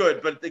Martinez is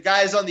good, but the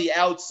guys on the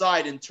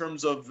outside, in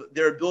terms of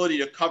their ability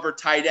to cover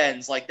tight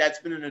ends, like, that's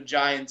been in a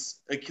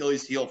Giants'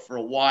 Achilles heel for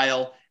a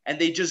while, and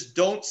they just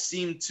don't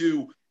seem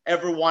to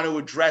ever want to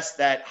address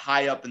that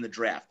high up in the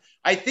draft.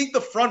 I think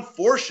the front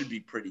four should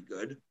be pretty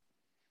good.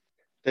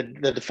 The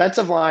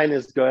defensive line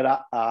is good.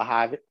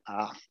 Obviously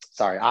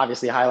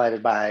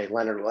highlighted by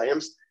Leonard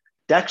Williams.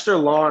 Dexter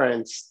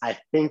Lawrence, I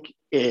think,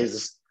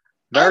 is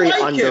very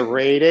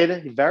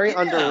underrated.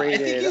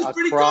 Underrated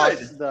across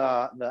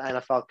the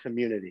NFL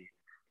community.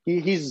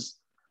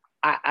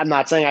 I'm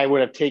not saying I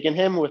would have taken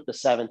him with the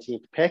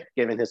 17th pick,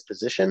 given his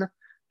position,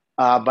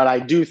 but I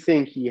do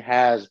think he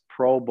has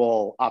Pro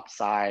Bowl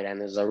upside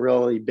and is a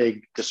really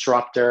big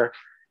disruptor.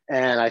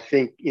 And I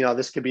think,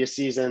 this could be a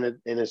season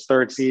in his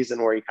third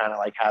season where he kind of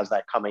like has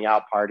that coming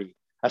out party,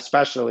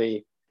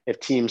 especially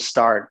if teams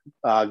start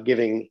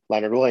giving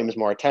Leonard Williams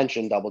more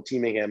attention, double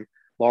teaming him.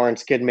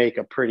 Lawrence could make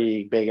a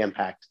pretty big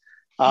impact.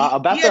 He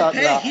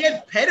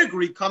had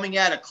pedigree coming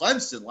out of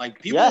Clemson. Like,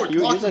 people were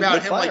talking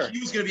about him player. Like he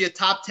was going to be a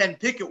top 10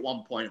 pick at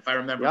one point, if I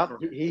remember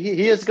correctly.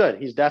 He is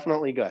good. He's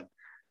definitely good.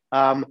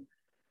 And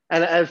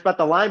as about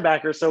the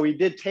linebacker, so we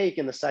did take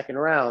in the second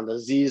round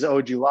Azeez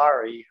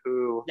Ojulari,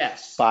 who,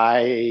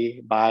 by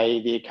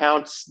the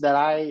accounts that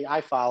I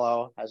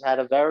follow, has had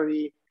a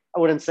very, I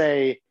wouldn't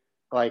say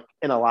like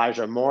an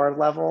Elijah Moore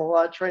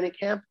level training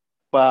camp,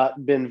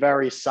 but been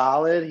very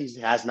solid. He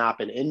has not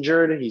been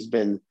injured. He's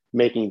been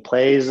making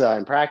plays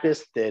in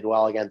practice, did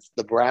well against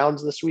the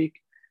Browns this week.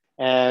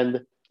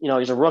 And,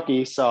 he's a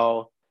rookie.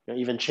 So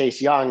even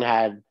Chase Young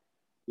had,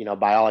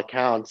 by all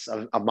accounts,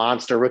 a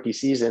monster rookie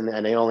season,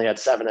 and they only had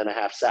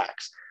 7.5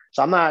 sacks.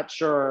 So I'm not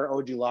sure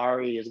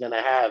Ojulari is going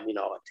to have, a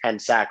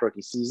 10-sack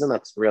rookie season.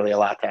 That's really a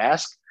lot to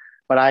ask.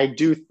 But I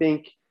do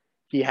think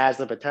he has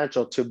the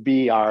potential to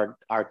be our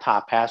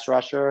top pass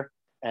rusher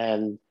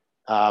and,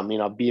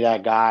 be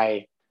that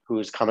guy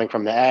who's coming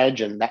from the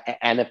edge. And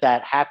if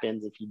that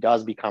happens, if he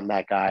does become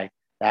that guy,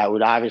 that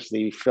would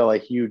obviously fill a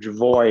huge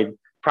void.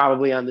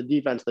 Probably on the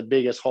defense, the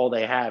biggest hole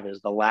they have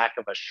is the lack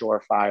of a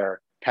surefire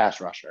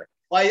pass rusher.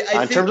 Well,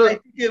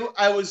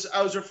 I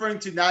was referring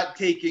to not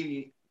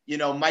taking,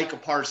 Micah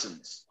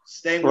Parsons,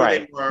 staying where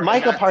they were.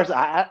 Micah Parsons.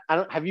 I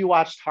don't. Have you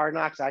watched Hard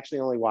Knocks? I actually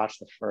only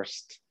watched the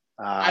first.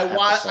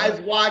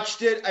 I've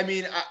watched it. I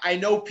mean, I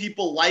know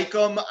people like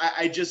him.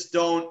 I just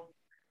don't.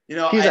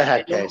 He's a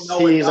head case.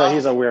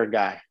 He's a weird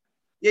guy.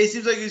 Yeah, he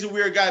seems like he's a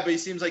weird guy, but he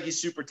seems like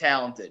he's super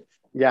talented.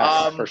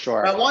 Yeah, for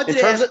sure. I wanted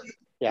to ask.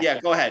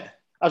 Go ahead.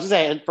 I was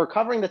going to say, for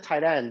covering the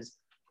tight ends,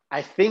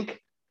 I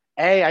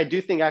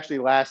do think actually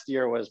last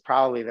year was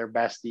probably their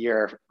best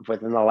year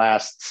within the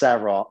last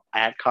several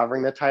at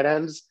covering the tight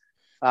ends.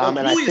 And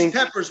Julius I think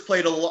Peppers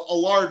played a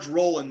large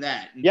role in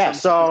that.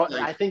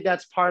 I think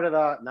that's part of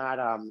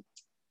the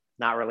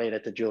not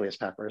related to Julius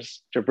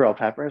Peppers, Jabril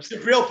Peppers.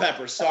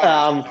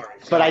 Sorry.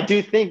 But I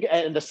do think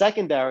in the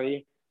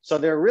secondary, so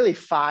they're really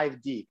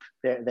 5 deep.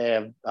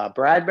 They have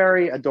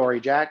Bradbury,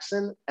 Adoree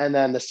Jackson, and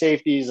then the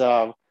safeties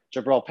of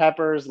Jabril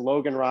Peppers,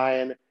 Logan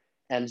Ryan,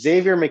 and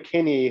Xavier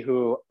McKinney,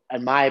 who,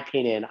 in my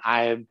opinion,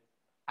 I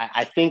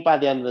think by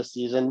the end of the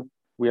season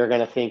we are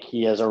going to think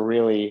he is a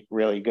really,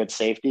 really good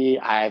safety.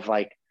 I've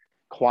like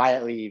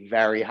quietly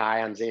very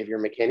high on Xavier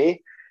McKinney.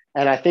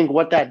 And I think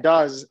what that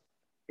does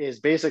is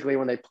basically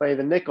when they play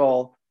the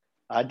nickel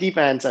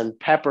defense and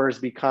Peppers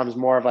becomes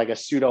more of like a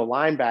pseudo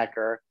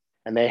linebacker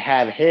and they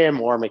have him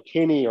or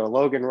McKinney or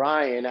Logan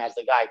Ryan as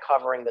the guy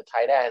covering the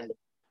tight end,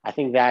 I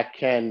think that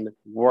can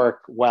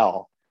work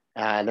well.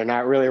 And they're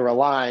not really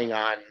relying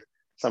on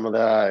some of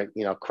the,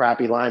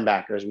 crappy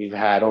linebackers we've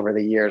had over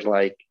the years,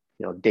 like,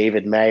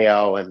 David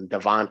Mayo and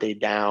Devontae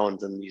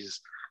Downs and these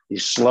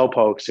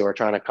slowpokes who are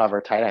trying to cover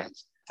tight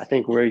ends. I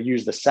think we'll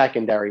use the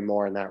secondary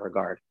more in that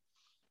regard.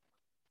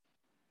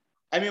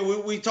 I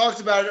mean, we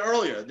talked about it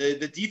earlier.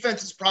 The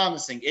defense is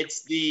promising.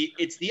 It's the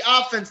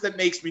offense that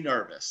makes me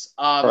nervous.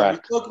 We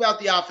spoke about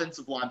the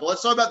offensive line, but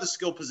let's talk about the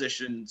skill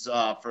positions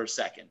for a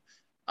second.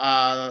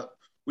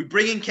 We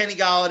bring in Kenny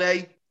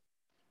Golladay.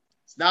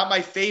 It's not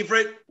my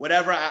favorite,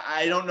 whatever.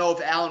 I don't know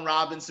if Allen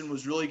Robinson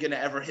was really going to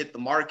ever hit the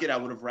market. I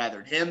would have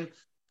rathered him.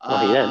 Well,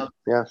 he did,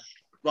 yeah.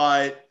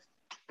 But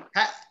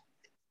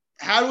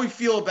how do we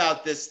feel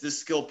about this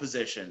skill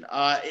position?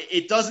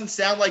 It doesn't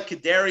sound like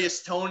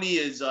Kadarius Toney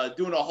is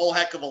doing a whole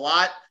heck of a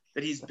lot,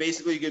 that he's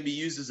basically going to be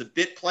used as a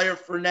bit player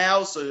for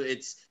now. So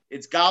it's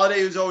Golladay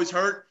who's always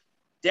hurt.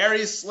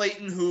 Darius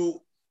Slayton, who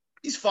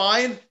he's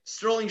fine.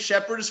 Sterling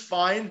Shepard is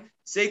fine.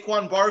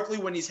 Saquon Barkley,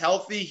 when he's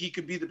healthy, he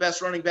could be the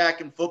best running back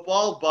in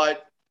football.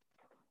 But,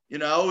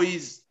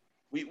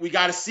 we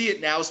got to see it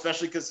now,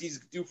 especially because he's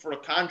due for a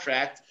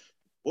contract.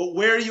 Well,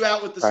 where are you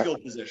at with the skill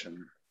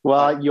position?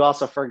 Well, you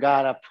also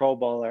forgot a Pro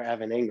Bowler,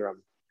 Evan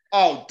Ingram.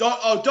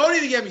 Don't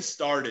even get me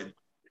started.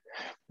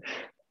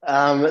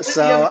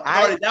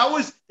 That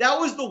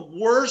was the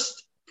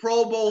worst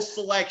Pro Bowl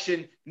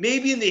selection,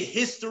 maybe in the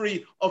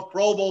history of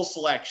Pro Bowl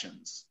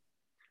selections.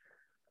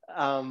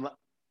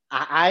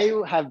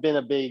 I have been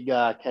a big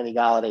Kenny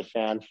Golladay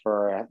fan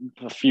for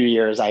a few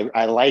years.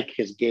 I like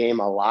his game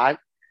a lot.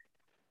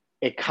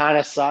 It kind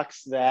of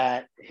sucks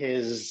that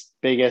his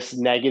biggest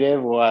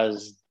negative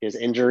was his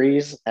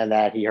injuries and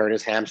that he hurt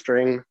his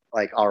hamstring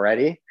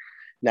already.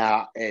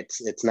 Now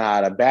it's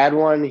not a bad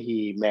one.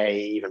 He may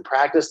even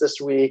practice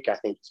this week. I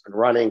think he's been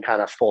running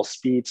kind of full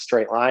speed,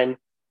 straight line,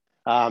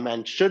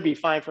 and should be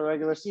fine for the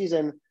regular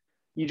season.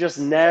 You just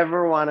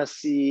never want to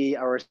see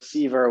a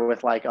receiver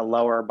with a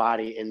lower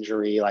body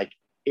injury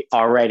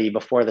already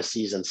before the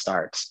season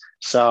starts.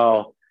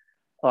 So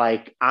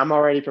I'm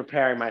already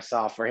preparing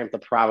myself for him to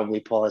probably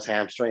pull his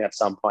hamstring at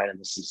some point in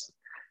the season.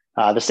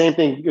 The same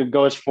thing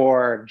goes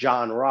for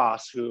John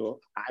Ross, who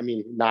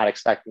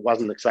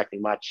wasn't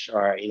expecting much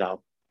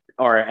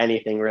or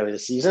anything really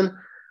this season,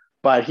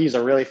 but he's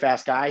a really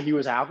fast guy. He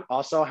was out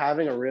also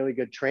having a really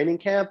good training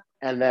camp.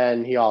 And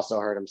then he also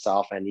hurt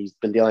himself and he's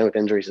been dealing with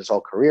injuries his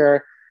whole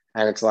career.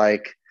 And it's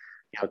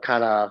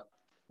kind of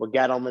what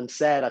Gettleman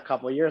said a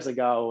couple of years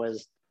ago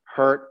was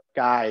hurt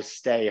guys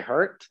stay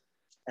hurt.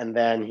 And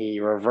then he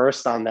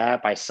reversed on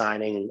that by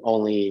signing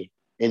only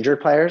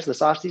injured players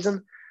this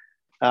offseason.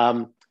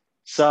 But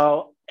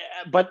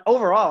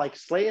overall,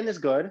 Slayton is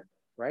good,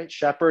 right?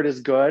 Shepard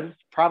is good,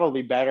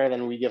 probably better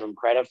than we give him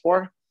credit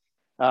for.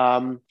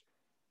 And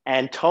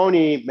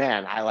Toney,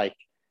 man,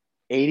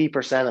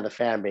 80% of the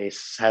fan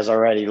base has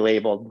already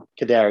labeled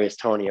Kadarius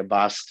Toney a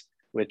bust,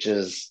 which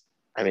is,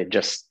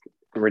 just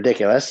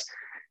ridiculous.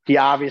 He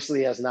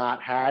obviously has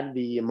not had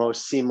the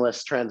most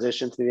seamless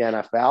transition to the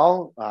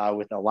NFL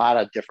with a lot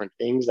of different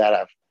things that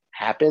have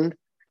happened.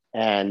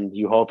 And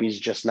you hope he's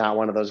just not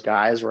one of those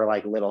guys where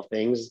little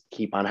things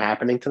keep on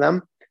happening to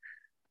them.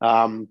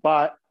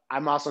 But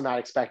I'm also not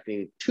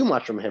expecting too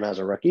much from him as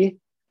a rookie,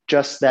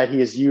 just that he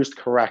is used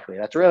correctly.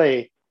 That's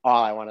really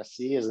all I want to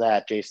see, is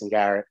that Jason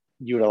Garrett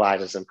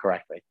utilizes him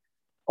correctly.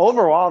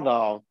 Overall,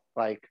 though,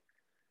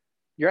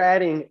 you're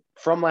adding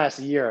from last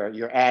year,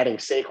 you're adding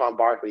Saquon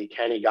Barkley,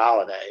 Kenny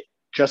Golladay.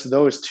 Just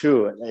those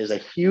two is a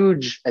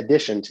huge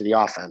addition to the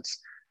offense.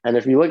 And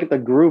if you look at the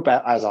group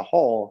as a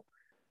whole,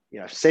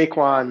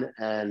 Saquon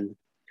and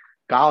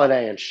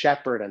Golladay and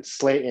Shepard and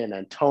Slayton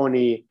and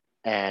Toney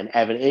and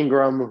Evan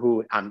Ingram,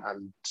 who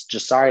I'm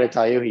just sorry to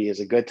tell you, he is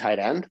a good tight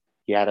end.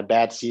 He had a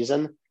bad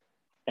season,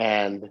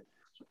 and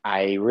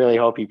I really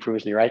hope he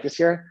proves me right this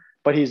year.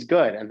 But he's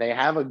good, and they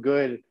have a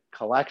good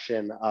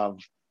collection of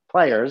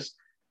players,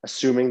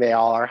 assuming they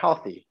all are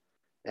healthy.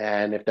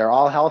 And if they're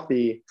all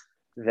healthy,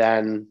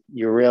 then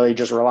you're really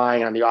just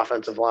relying on the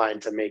offensive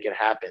line to make it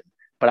happen.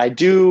 But I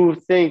do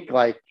think,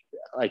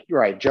 you're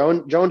right,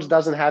 Jones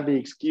doesn't have the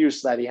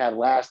excuse that he had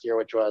last year,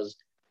 which was,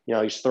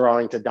 he's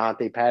throwing to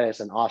Dante Pettis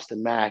and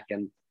Austin Mack,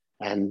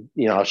 and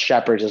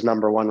Shepard's his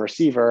number one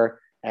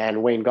receiver,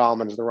 and Wayne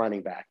Gallman's the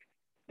running back.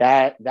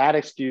 That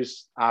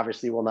excuse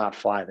obviously will not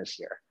fly this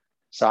year.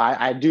 So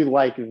I do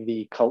like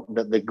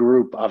the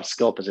group of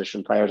skill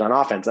position players on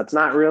offense. That's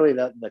not really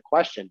the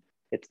question.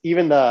 It's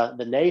even the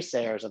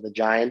naysayers of the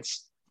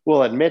Giants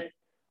will admit,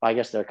 I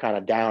guess they're kind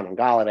of down on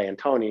Golladay and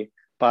Toney,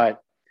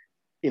 but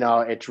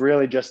it's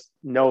really just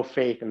no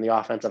faith in the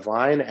offensive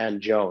line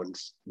and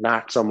Jones,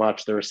 not so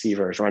much the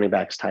receivers, running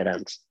backs, tight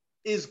ends.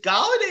 Is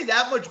Golladay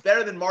that much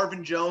better than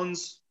Marvin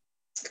Jones?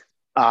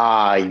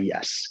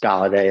 Yes.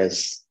 Galladay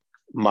is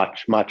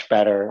much, much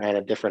better and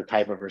a different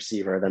type of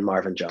receiver than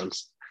Marvin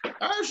Jones.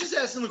 I was just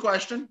asking the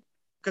question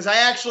because I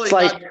actually It's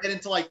not to get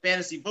into like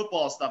fantasy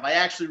football stuff. I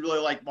actually really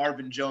like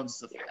Marvin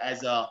Jones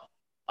as a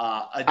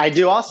I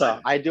do also.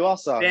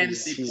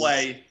 fantasy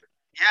play.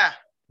 Yeah.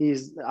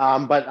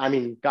 But I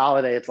mean,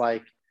 Galladay, it's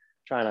like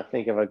trying to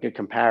think of a good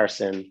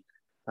comparison.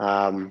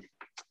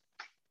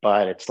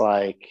 But it's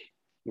like,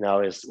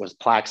 was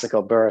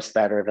Plaxico Burress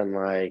better than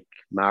like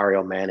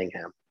Mario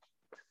Manningham?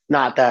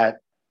 Not that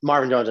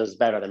Marvin Jones is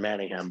better than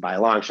Manningham by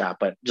a long shot,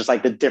 but just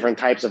like the different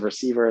types of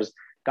receivers.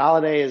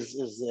 Galladay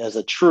is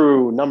a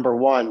true number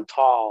one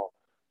tall,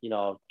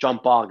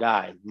 jump ball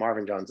guy.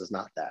 Marvin Jones is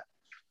not that.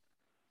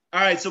 All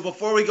right, so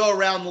before we go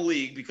around the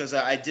league, because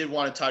I did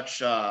want to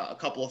touch a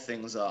couple of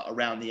things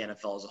around the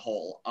NFL as a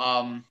whole.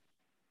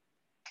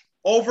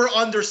 Over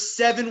under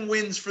 7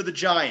 wins for the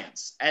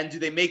Giants, and do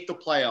they make the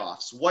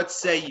playoffs? What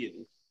say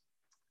you?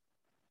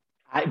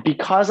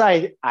 Because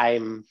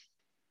I'm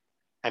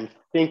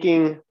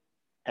thinking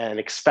and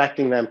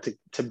expecting them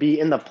to be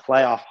in the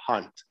playoff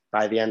hunt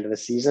by the end of the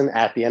season,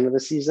 at the end of the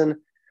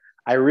season.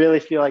 I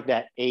really feel like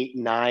that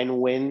 8-9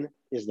 win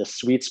is the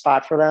sweet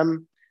spot for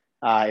them.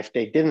 If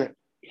they didn't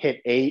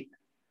hit 8,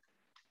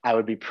 I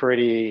would be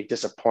pretty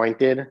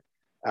disappointed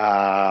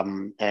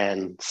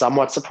and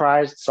somewhat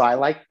surprised. So I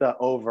like the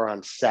over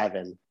on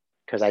 7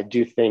 because I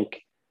do think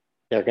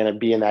they're going to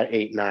be in that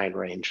 8-9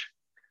 range.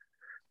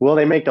 Will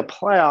they make the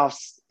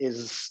playoffs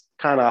is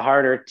kind of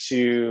harder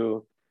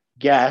to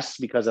guess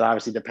because it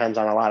obviously depends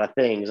on a lot of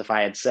things. If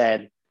I had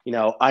said,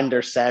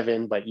 under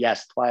 7, but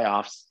yes,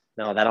 playoffs,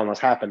 no, that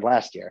almost happened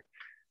last year.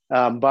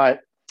 But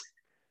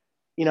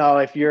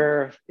if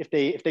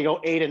they go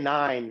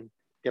 8-9,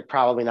 they're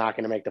probably not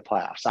going to make the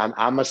playoffs.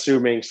 I'm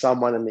assuming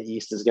someone in the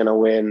East is going to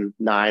win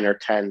 9 or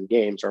 10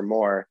 games or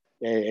more.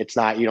 It's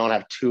not, you don't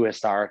have 2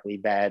 historically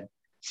bad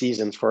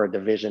seasons for a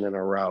division in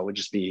a row. It would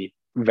just be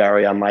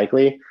very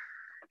unlikely.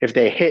 If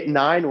they hit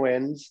 9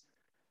 wins,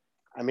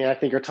 I mean, I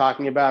think you're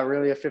talking about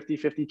really a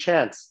 50-50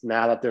 chance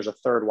now that there's a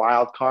third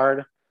wild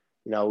card.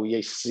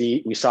 We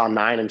saw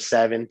 9 and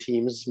 7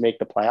 teams make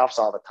the playoffs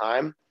all the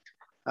time.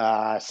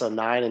 So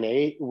 9 and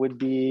 8 would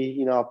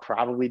be,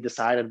 probably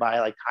decided by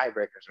like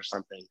tiebreakers or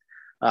something.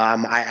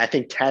 I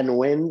think 10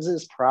 wins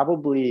is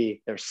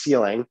probably their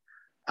ceiling.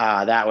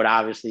 That would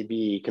obviously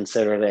be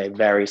considered a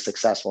very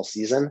successful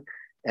season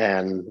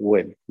and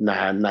would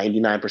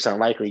 99%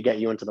 likely get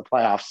you into the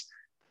playoffs.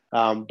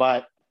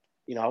 But,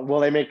 will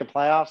they make the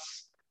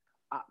playoffs?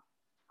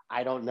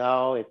 I don't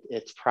know.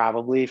 It's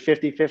probably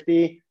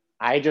 50-50.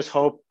 I just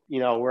hope,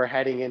 we're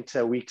heading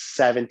into week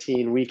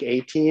 17, week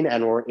 18,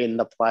 and we're in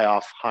the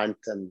playoff hunt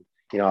and,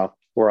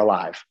 we're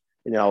alive.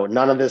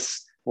 None of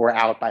this, we're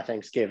out by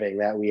Thanksgiving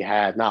that we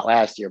had, not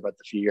last year, but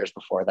the few years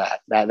before that.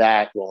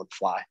 That won't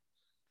fly.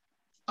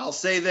 I'll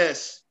say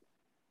this.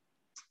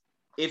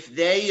 If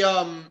they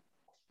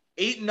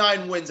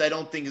 8-9 wins, I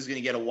don't think is going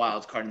to get a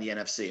wild card in the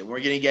NFC. And we're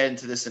going to get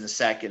into this in a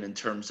second in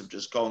terms of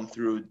just going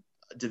through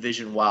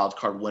division wild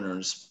card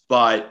winners.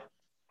 But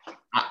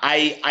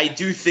I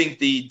do think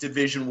the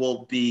division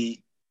will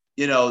be,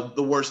 the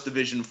worst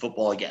division in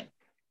football again.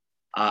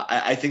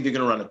 I think they're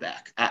going to run it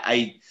back.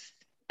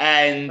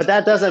 But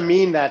that doesn't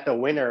mean that the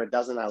winner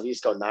doesn't at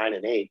least go 9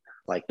 and 8.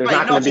 Like there's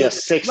not going to be a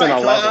 6 and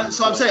 11.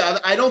 So I'm saying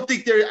I don't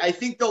think I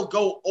think they'll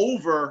go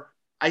over.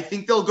 I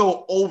think they'll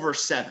go over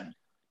 7.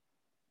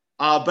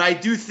 But I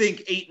do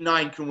think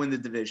 8-9 can win the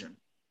division.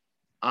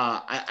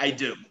 I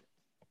do.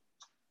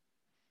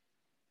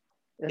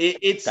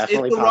 It's a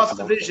rough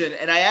division,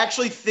 and I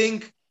actually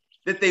think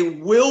that they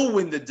will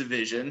win the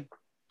division.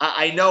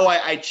 I know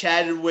I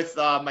chatted with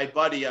my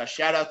buddy.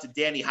 Shout out to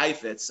Danny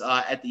Heifetz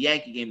at the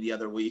Yankee game the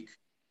other week.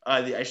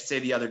 I should say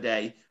the other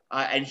day,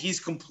 and he's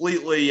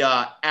completely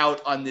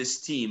out on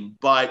this team.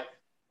 But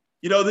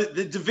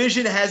the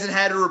division hasn't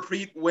had a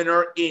repeat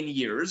winner in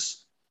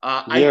years.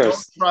 I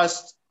don't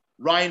trust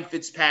Ryan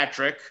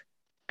Fitzpatrick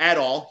at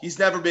all. He's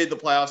never made the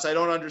playoffs. I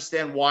don't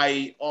understand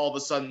why all of a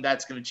sudden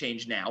that's going to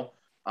change now.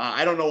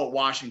 I don't know what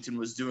Washington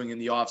was doing in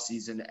the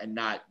offseason and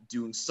not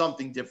doing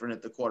something different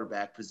at the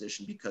quarterback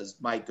position because,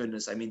 my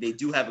goodness, I mean, they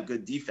do have a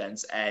good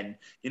defense and,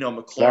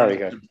 McLaurin is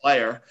a good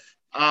player.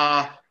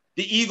 The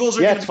Eagles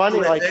are going to be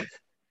terrific.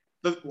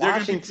 They're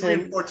going to be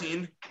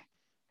 3-14.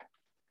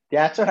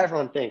 Yeah, that's what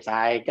everyone thinks.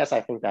 I guess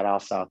I think that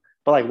also.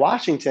 But, like,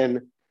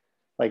 Washington,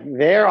 like,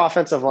 their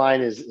offensive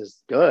line is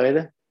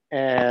good,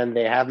 and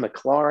they have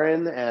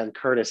McLaurin and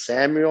Curtis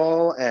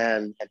Samuel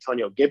and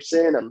Antonio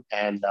Gibson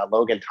and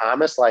Logan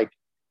Thomas. Like,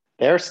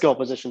 their skill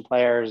position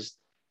players,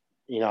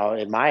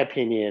 in my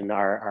opinion,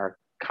 are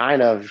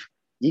kind of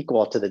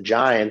equal to the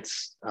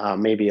Giants,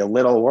 maybe a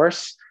little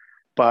worse,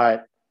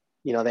 but,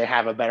 they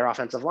have a better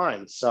offensive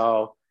line.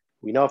 So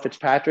we know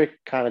Fitzpatrick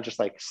kind of just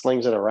like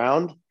slings it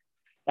around.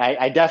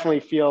 I definitely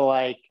feel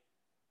like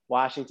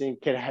Washington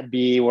could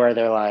be where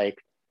they're like,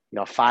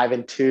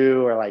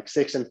 5-2 or like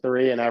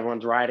 6-3 and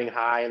everyone's riding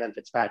high. And then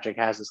Fitzpatrick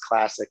has this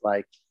classic,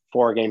 like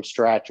 4-game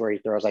stretch where he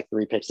throws like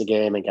 3 picks a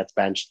game and gets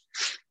benched.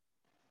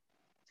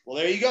 Well,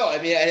 there you go.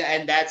 I mean,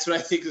 and that's what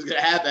I think is going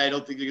to happen. I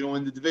don't think they're going to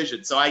win the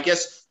division. So I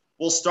guess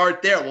we'll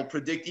start there. We'll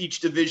predict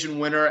each division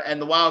winner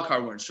and the wild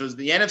card winner. So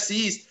the NFC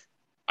East,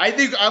 I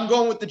think I'm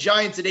going with the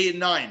Giants at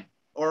 8-9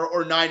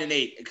 or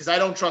 9-8 because I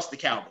don't trust the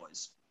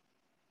Cowboys.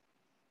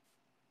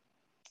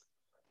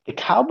 The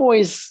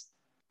Cowboys,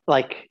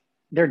 like,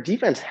 their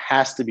defense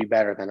has to be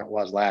better than it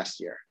was last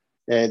year.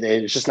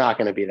 It's just not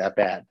going to be that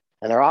bad.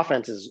 And their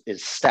offense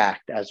is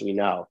stacked, as we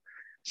know.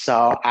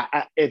 So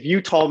if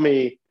you told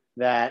me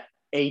that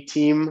a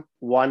team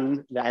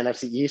won the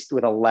NFC East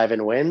with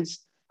 11 wins,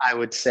 I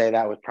would say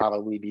that would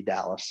probably be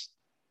Dallas,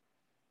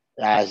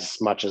 as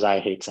much as I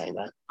hate saying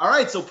that. All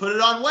right, so put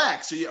it on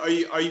wax. Are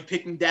you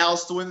picking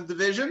Dallas to win the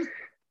division?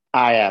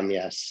 I am,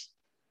 yes.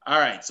 All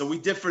right, so we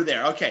differ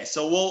there. Okay,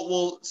 so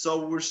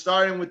we're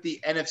starting with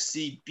the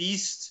NFC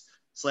Beast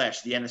 /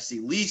 the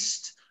NFC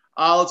Least.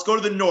 Let's go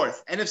to the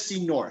North,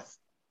 NFC North.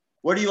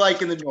 What do you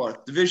like in the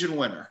North? Division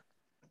winner.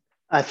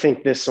 I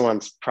think this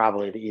one's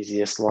probably the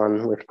easiest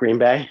one with Green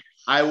Bay.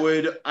 I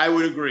would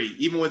agree.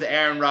 Even with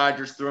Aaron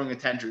Rodgers throwing a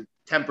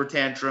temper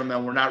tantrum,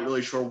 and we're not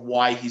really sure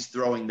why he's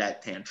throwing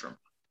that tantrum.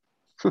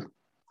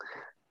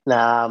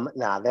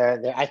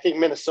 I think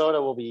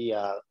Minnesota will be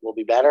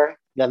better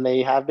than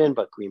they have been,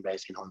 but Green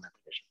Bay's going to win that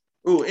division.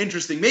 Ooh,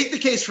 interesting. Make the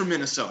case for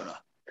Minnesota.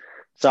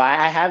 So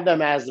I have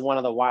them as one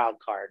of the wild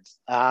cards.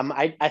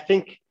 I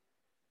think,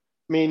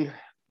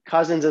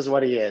 Cousins is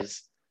what he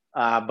is.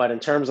 But in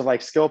terms of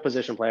like skill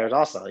position players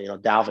also,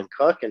 Dalvin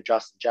Cook and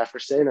Justin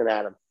Jefferson and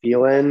Adam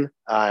Thielen,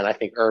 and I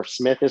think Irv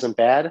Smith isn't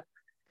bad.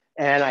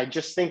 And I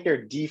just think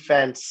their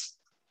defense,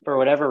 for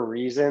whatever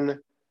reason,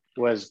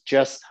 was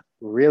just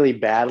really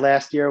bad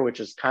last year, which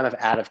is kind of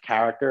out of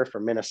character for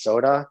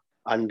Minnesota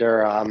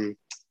under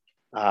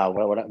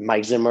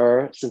Mike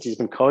Zimmer. Since he's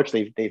been coached,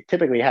 they've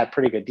typically had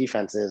pretty good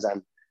defenses.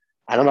 And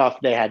I don't know if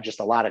they had just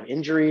a lot of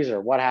injuries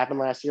or what happened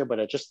last year, but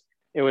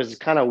it was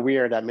kind of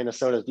weird that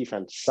Minnesota's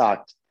defense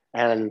sucked.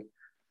 And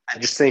I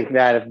just think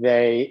that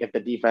if the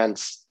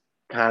defense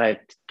kind of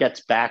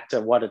gets back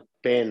to what it's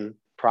been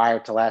prior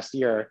to last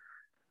year,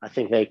 I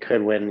think they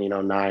could win,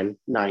 9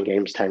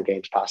 games, 10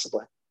 games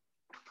possibly.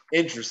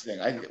 Interesting.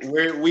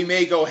 We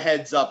may go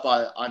heads up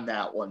on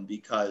that one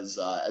because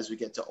as we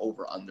get to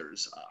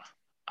over-unders,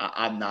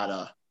 I'm not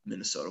a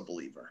Minnesota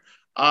believer.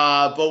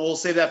 But we'll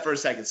save that for a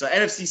second. So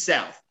NFC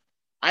South.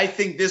 I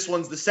think this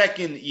one's the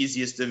second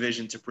easiest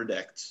division to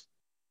predict.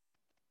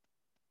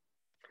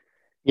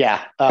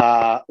 Yeah,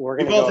 we're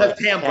going to both have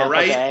Tampa,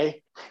 right?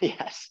 Bay.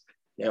 Yes.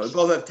 Yeah, we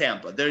both have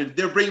Tampa.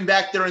 They're bringing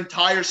back their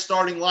entire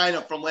starting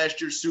lineup from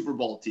last year's Super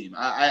Bowl team.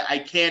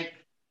 I can't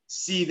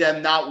see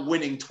them not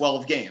winning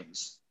 12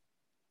 games.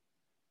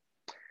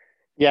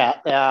 Yeah,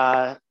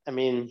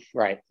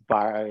 right.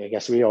 I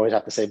guess we always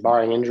have to say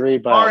barring injury,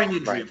 but barring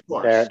injury, right, of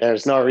course.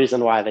 There's no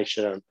reason why they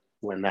shouldn't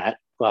win that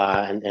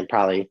and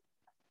probably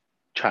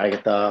try to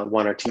get the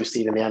 1 or 2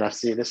 seed in the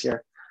NFC this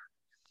year.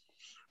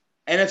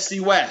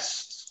 NFC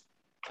West.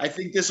 I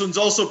think this one's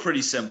also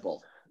pretty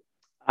simple.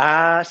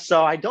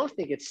 So I don't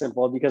think it's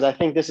simple because I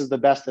think this is the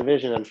best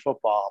division in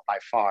football by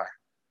far.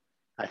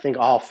 I think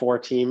all 4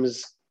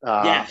 teams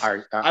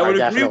are I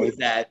would agree with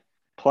that.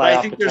 But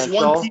I think potential.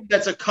 There's one team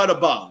that's a cut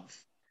above.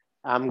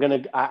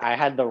 I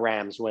had the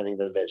Rams winning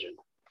the division.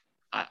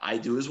 I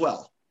do as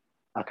well.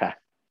 Okay.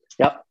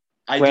 Yep.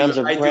 Rams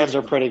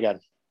are pretty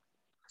good.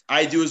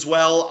 I do as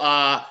well.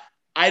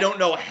 I don't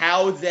know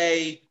how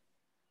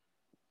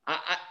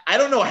I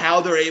don't know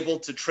how they're able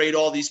to trade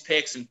all these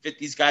picks and fit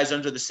these guys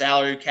under the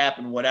salary cap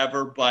and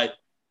whatever, but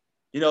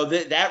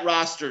that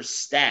roster's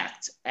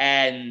stacked,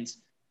 and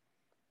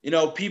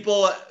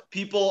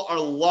people are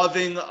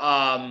loving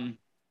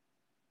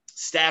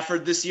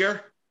Stafford this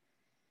year,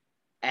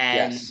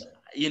 and yes.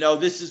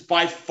 This is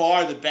by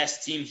far the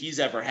best team he's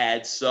ever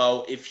had.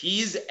 So if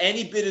he's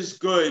any bit as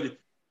good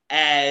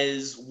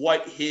as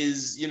what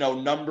his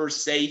numbers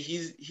say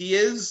he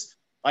is.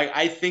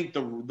 I think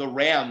the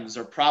Rams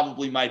are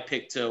probably my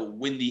pick to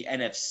win the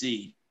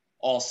NFC,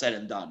 all said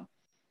and done.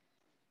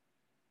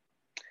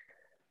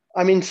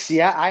 I don't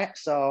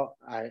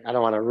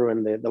want to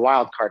ruin the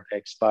wild card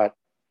picks, but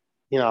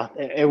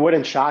it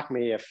wouldn't shock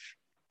me if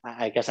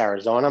I guess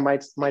Arizona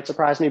might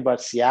surprise me,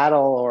 but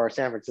Seattle or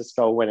San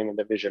Francisco winning a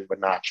division would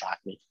not shock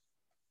me.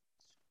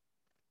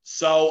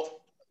 So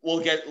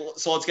let's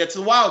get to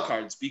the wild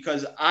cards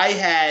because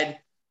I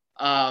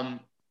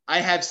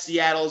have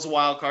Seattle as a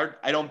wild card.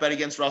 I don't bet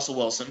against Russell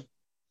Wilson.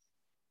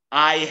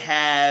 I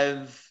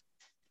have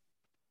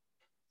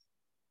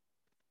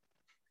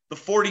the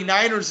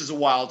 49ers as a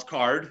wild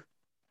card.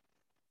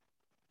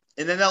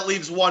 And then that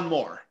leaves one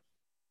more.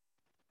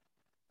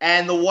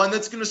 And the one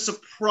that's going to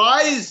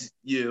surprise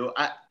you,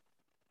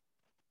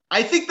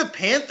 I think the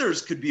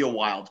Panthers could be a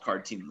wild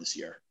card team this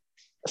year.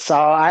 So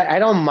I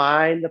don't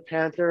mind the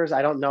Panthers.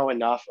 I don't know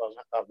enough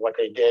of what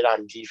they did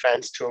on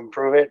defense to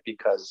improve it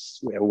because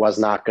it was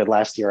not good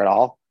last year at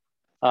all.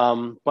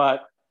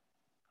 But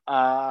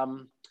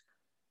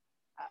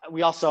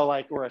we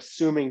also we're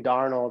assuming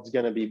Darnold's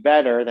going to be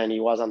better than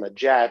he was on the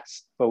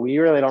Jets, but we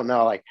really don't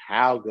know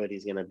how good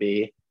he's going to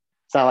be.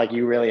 it's not like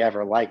you really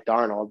ever liked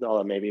Darnold,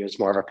 although maybe it was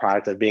more of a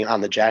product of being on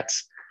the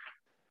Jets.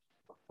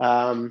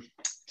 So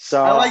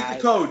I like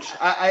the coach.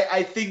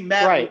 I think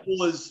Matt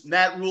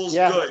Rule's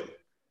good.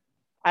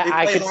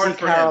 I could see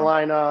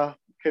Carolina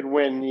could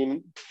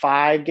win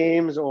 5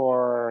 games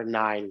or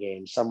 9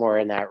 games, somewhere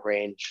in that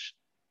range.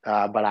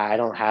 But I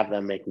don't have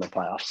them making the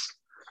playoffs.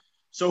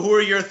 So who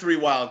are your 3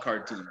 wild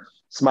card teams?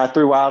 So my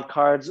 3 wild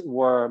cards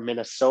were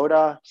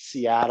Minnesota,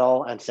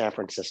 Seattle, and San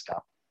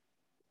Francisco.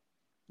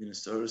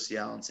 Minnesota,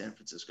 Seattle, and San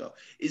Francisco.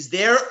 Is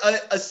there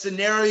a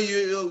scenario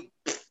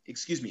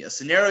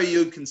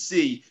you can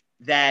see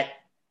that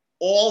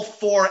all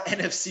 4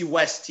 NFC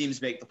West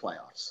teams make the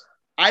playoffs?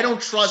 I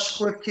don't trust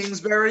Cliff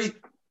Kingsbury,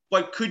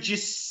 but could you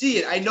see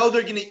it? I know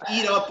they're going to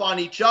eat up on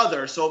each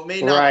other, so it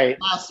may not be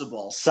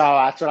possible. So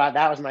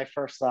that was my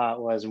first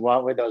thought, was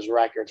what would those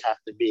records have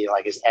to be?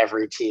 Like, is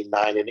every team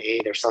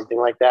 9-8 or something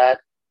like that?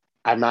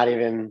 I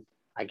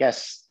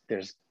guess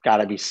there's got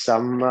to be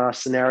some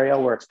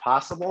scenario where it's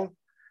possible.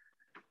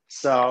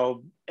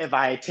 So if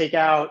I take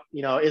out,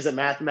 is it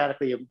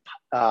mathematically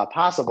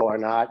possible or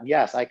not?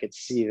 Yes, I could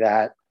see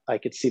that. I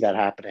could see that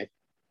happening.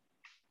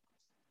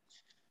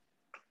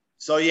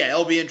 So yeah,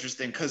 it'll be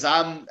interesting because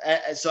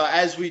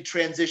as we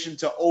transition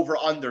to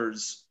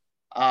over-unders,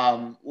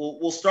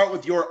 we'll start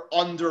with your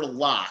under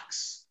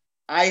locks.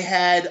 I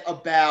had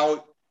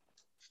about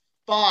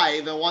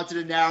 5. I wanted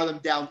to narrow them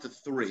down to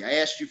 3. I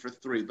asked you for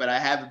 3, but I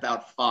have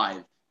about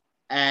 5.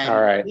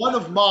 And one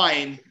of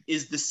mine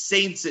is the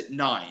Saints at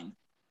 9.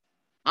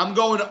 I'm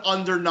going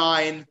under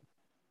 9.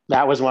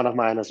 That was one of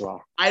mine as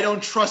well. I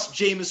don't trust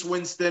Jameis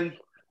Winston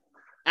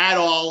at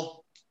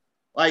all.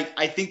 Like,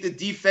 I think the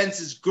defense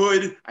is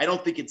good. I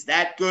don't think it's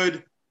that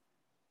good.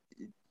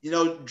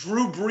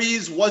 Drew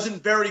Brees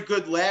wasn't very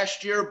good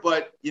last year,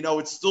 but,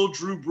 it's still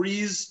Drew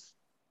Brees.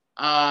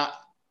 I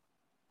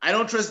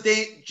don't trust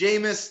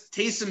Jameis.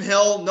 Taysom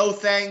Hill, no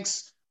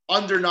thanks.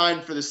 Under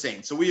 9 for the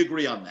Saints. So we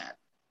agree on that.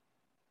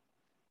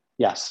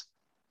 Yes.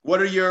 What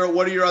are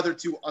your other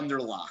 2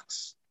 under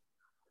locks?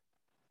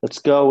 Let's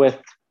go with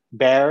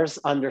Bears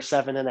under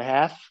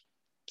 7.5.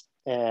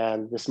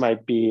 And this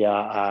might be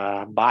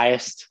a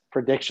biased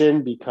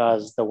prediction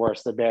because the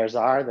worse the Bears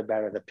are, the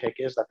better the pick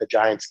is that the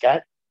Giants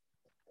get.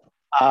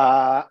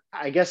 I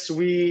guess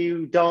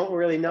we don't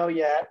really know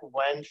yet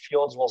when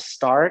Fields will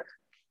start.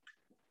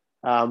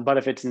 But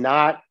if it's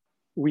not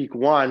week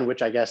 1,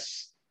 which I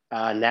guess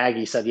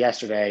Nagy said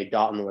yesterday,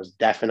 Dalton was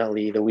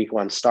definitely the week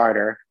 1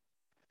 starter.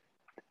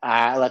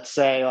 Let's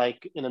say,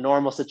 like, in a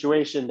normal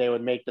situation, they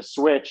would make the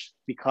switch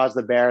because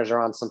the Bears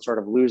are on some sort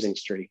of losing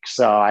streak.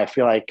 So I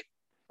feel like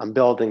I'm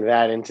building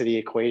that into the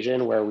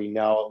equation where we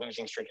know a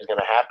losing streak is going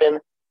to happen.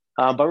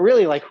 But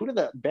really, like, who do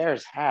the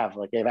Bears have?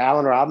 Like, they have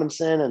Allen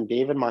Robinson and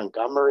David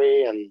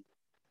Montgomery and,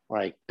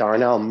 like,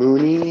 Darnell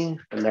Mooney,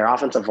 and their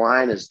offensive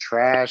line is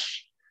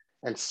trash.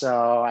 And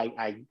so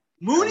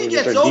Mooney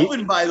gets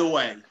open, by the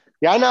way.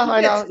 Yeah, I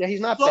know. Yeah, he's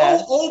not so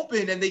bad.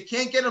 Open, and they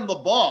can't get him the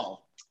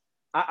ball.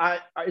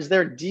 Is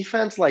their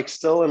defense like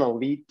still an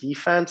elite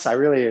defense? I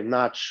really am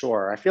not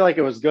sure. I feel like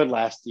it was good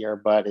last year,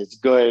 but it's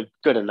good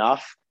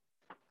enough.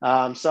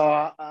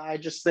 So I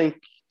just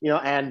think,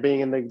 and being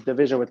in the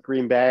division with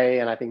Green Bay,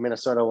 and I think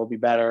Minnesota will be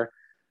better.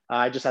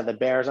 I just had the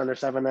Bears under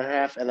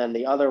 7.5, and then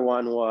the other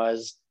one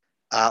was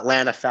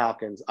Atlanta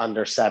Falcons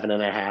under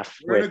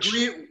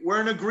 7.5.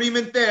 We're in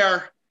agreement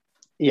there.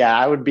 Yeah,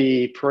 I would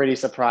be pretty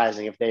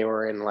surprising if they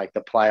were in like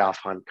the playoff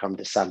hunt come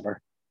December.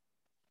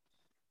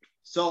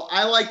 So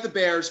I like the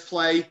Bears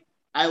play.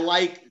 I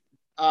like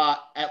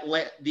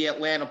the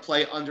Atlanta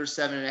play under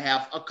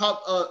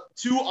 7.5.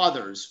 2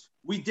 others.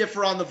 We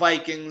differ on the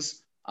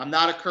Vikings. I'm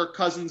not a Kirk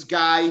Cousins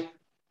guy.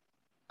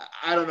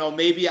 I don't know.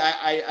 Maybe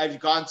I've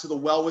gone to the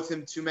well with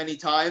him too many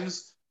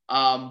times.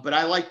 But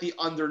I like the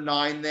under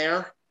 9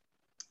 there.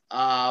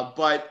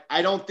 But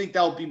I don't think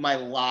that will be my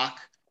lock.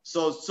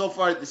 So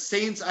far, the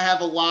Saints, I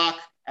have a lock.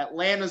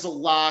 Atlanta's a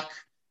lock.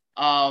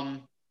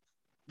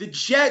 The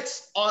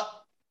Jets,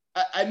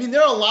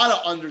 there are a lot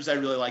of unders I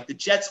really like. The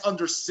Jets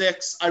under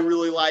 6, I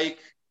really like.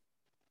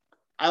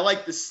 I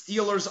like the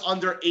Steelers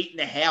under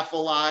 8.5 a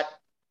lot.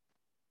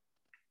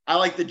 I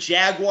like the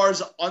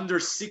Jaguars under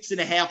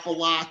 6.5 a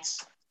lot.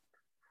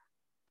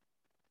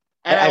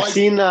 And I've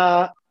seen, go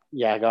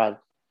ahead.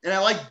 And I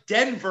like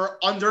Denver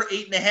under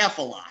 8.5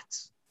 a lot.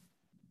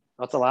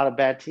 That's a lot of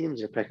bad teams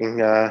you're picking.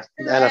 NFL.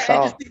 I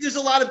just think there's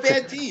a lot of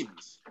bad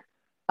teams.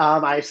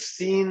 I've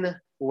seen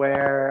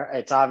where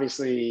it's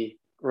obviously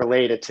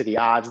related to the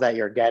odds that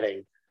you're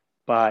getting,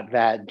 but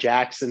that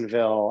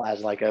Jacksonville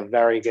has like a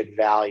very good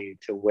value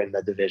to win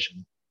the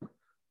division.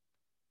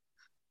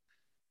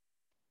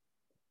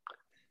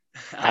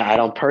 I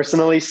don't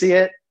personally see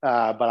it,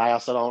 but I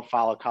also don't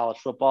follow college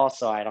football,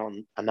 so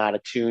I'm not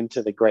attuned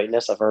to the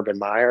greatness of Urban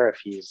Meyer, if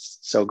he's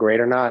so great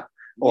or not,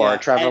 or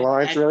Trevor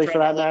Lawrence, really, for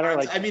that matter.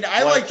 Like,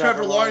 I like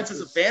Trevor Lawrence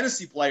as a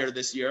fantasy player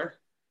this year.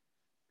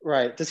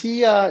 Right? Does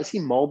he? Is he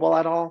mobile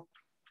at all?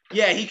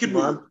 Yeah, he can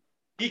move.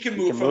 He can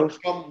move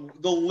from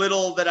the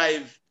little that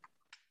I've,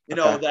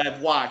 that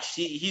I've watched.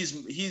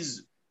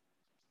 He's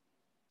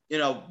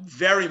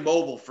very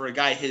mobile for a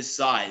guy his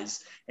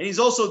size. And he's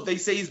also, they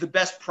say he's the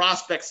best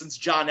prospect since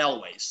John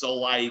Elway. So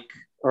like,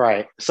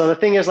 right. So the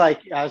thing is,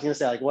 like, I was going to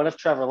say, like, what if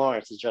Trevor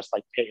Lawrence is just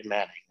like Peyton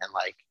Manning? And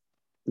like,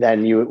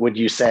 then would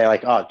you say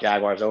like, oh,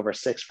 Jaguars over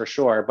 6 for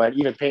sure. But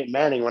even Peyton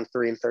Manning went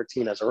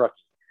 3-13 as a rookie.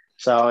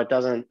 So it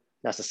doesn't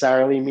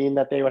necessarily mean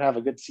that they would have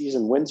a good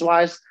season wins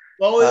wise.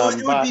 Well,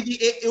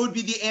 it would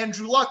be the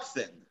Andrew Luck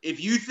thing. If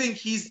you think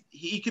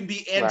he can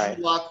be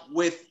Andrew Luck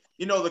with,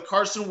 the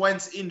Carson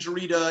Wentz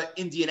injury to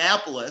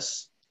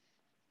Indianapolis,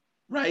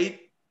 right?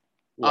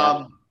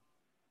 Yeah.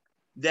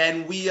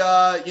 Then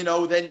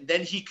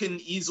then he can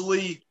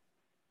easily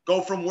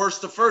go from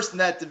worst to first in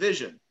that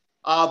division.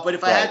 But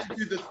if I had to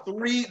do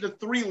the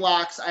three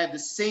locks, I have the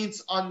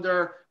Saints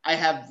under, I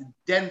have the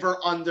Denver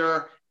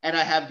under, and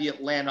I have the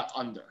Atlanta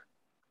under.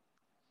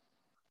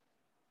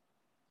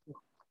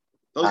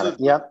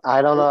 Yep.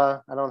 I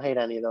don't hate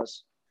any of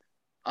those.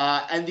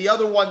 And the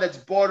other one that's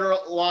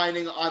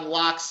borderlining on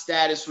lock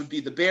status would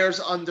be the Bears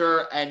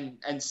under and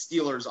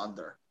Steelers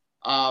under.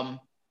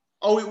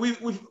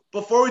 We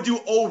before we do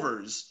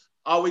overs,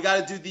 we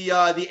got to do the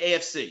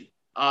AFC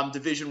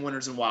division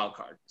winners and wild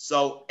card.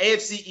 So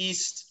AFC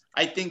East,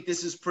 I think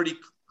this is pretty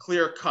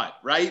clear cut,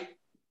 right?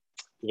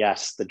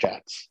 Yes, the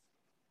Jets.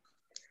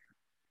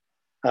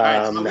 All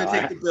right, so I'm going to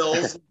take the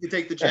Bills. You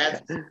take the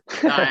Jets.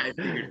 I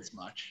figured as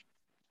much.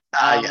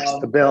 Yes,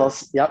 the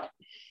Bills. Yep.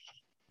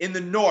 In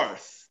the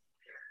North.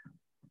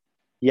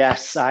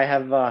 Yes, I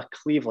have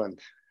Cleveland.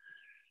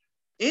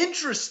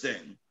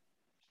 Interesting.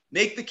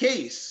 Make the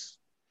case.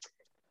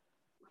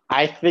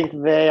 I think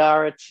they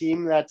are a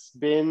team that's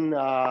been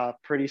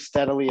pretty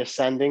steadily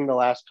ascending the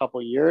last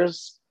couple of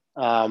years.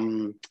 I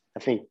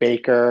think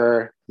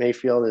Baker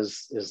Mayfield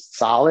is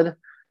solid.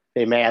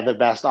 They may have the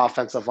best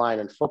offensive line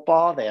in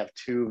football. They have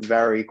 2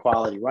 very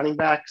quality running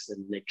backs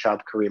in Nick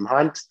Chubb, Kareem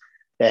Hunt.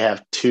 They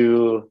have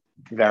 2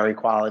 very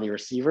quality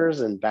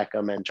receivers in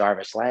Beckham and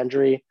Jarvis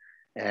Landry,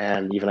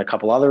 and even a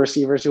couple other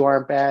receivers who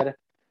aren't bad.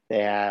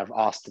 They have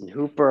Austin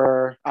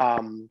Hooper.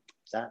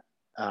 Not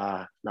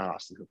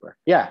Austin Hooper?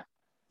 Yeah. Right?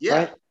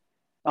 Yes.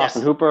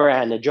 Austin Hooper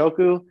and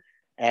Njoku.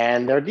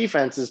 And their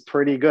defense is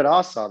pretty good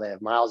also. They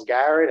have Myles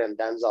Garrett and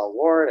Denzel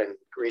Ward and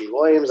Greedy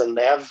Williams, and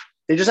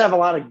they just have a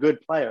lot of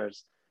good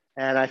players.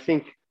 And I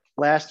think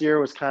last year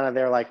was kind of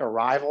their like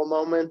arrival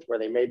moment where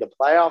they made the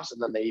playoffs, and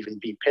then they even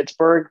beat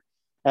Pittsburgh.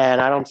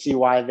 And I don't see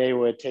why they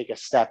would take a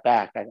step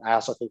back. I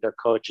also think their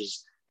coach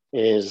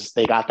is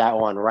they got that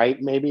one right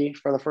maybe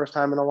for the first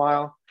time in a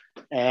while.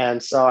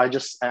 And so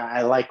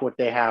I like what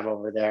they have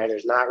over there.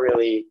 There's not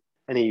really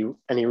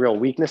any real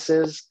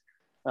weaknesses.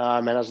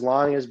 And as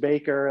long as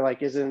Baker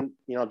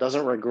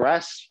doesn't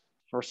regress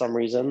for some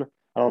reason,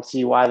 I don't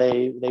see why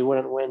they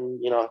wouldn't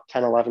win,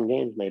 10, 11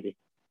 games maybe.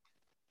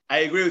 I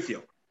agree with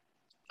you.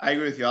 I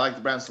like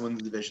the Browns to win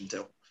the division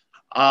too.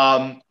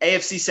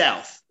 AFC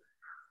South.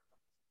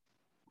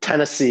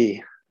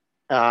 Tennessee.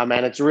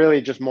 And it's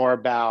really just more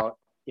about,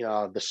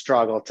 the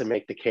struggle to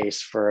make the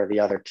case for the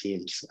other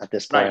teams at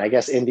this point. Right. I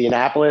guess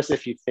Indianapolis,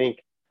 if you think,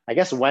 I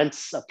guess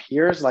Wentz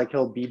appears like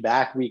he'll be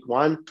back week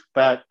 1,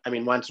 but I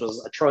mean, Wentz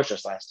was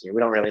atrocious last year.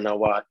 We don't really know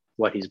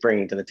what he's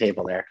bringing to the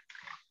table there.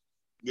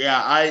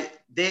 Yeah,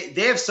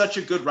 they have such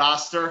a good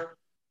roster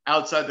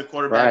outside the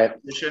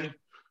quarterback position,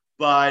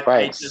 but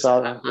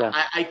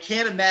I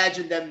can't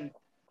imagine them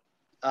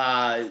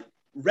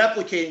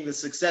replicating the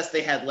success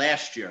they had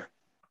last year.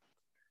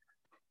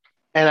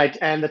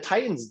 And the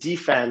Titans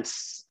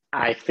defense,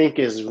 I think,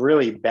 is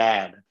really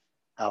bad,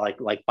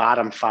 like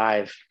bottom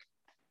 5,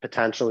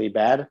 potentially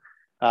bad.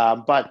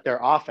 But their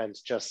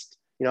offense just,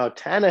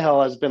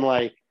 Tannehill has been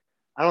like,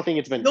 I don't think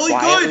it's been really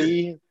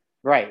quietly good.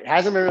 Right. It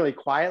hasn't been really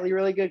quietly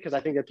really good, because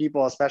I think that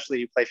people, especially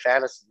who play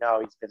fantasy,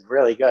 know he's been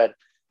really good.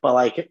 But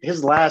like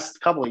his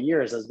last couple of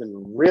years has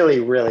been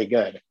really, really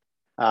good.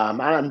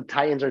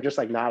 Titans are just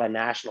like not a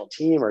national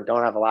team or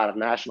don't have a lot of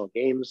national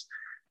games.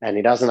 And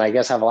he doesn't, I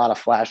guess, have a lot of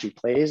flashy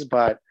plays.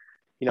 But,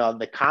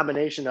 the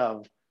combination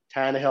of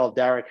Tannehill,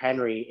 Derrick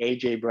Henry,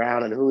 A.J.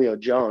 Brown, and Julio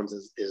Jones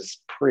is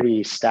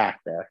pretty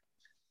stacked there.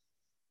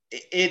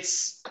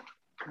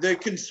 The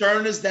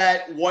concern is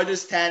that what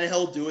does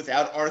Tannehill do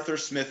without Arthur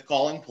Smith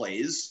calling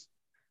plays?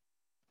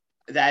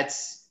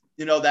 That's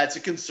a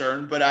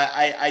concern, but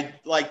I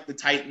like the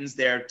Titans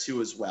there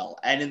too as well.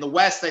 And in the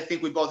West, I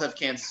think we both have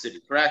Kansas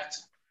City, correct?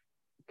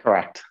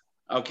 Correct.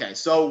 Okay,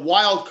 so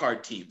wild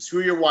card teams. Who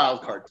are your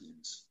wild card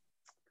teams?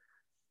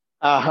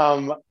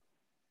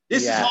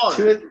 This is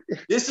hard.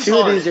 This is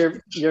hard. These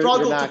you're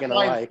not going to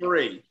like.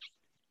 3.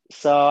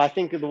 So I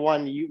think the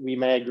one we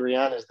may agree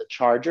on is the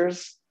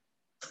Chargers.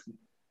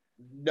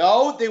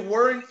 No, they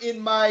weren't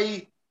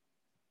they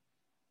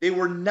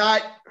were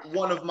not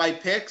one of my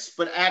picks,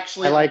 but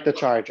actually I like the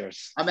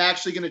Chargers. I'm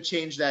actually going to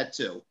change that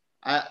too.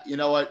 You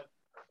know what?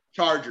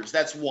 Chargers,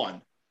 that's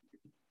 1.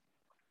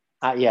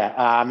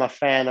 I'm a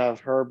fan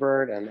of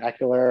Herbert and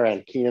Eckler,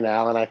 and Keenan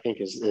Allen, I think,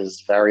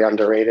 is very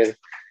underrated.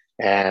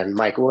 And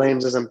Mike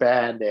Williams isn't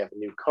bad. They have a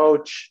new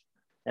coach,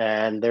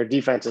 and their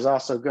defense is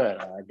also good.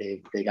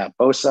 They got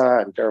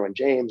Bosa and Derwin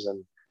James,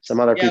 and some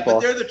other Yeah, people.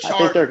 but they're the I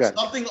think they're Chargers. good.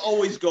 Something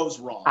always goes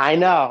wrong. I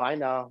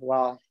know.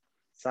 Well,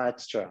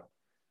 that's true.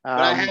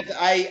 But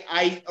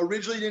I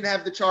originally didn't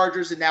have the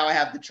Chargers, and now I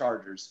have the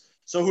Chargers.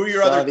 So who are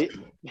your other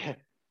two?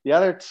 The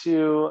other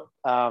two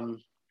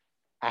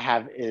I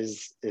have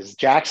is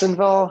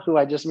Jacksonville, who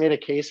I just made a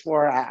case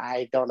for.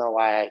 I don't know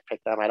why I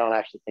picked them. I don't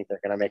actually think they're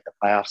going to make the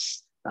playoffs.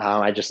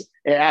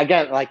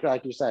 Again,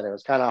 like you said, it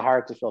was kind of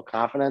hard to feel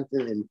confident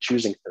in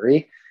choosing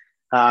three.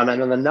 And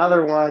then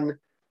another one,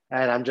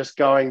 and I'm just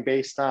going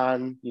based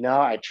on,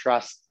 I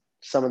trust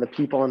some of the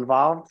people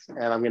involved,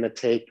 and I'm going to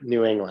take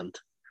New England.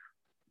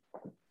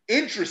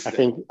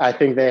 Interesting. I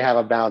think they have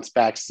a bounce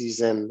back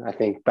season. I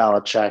think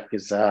Belichick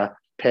is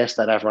pissed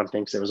that everyone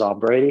thinks it was all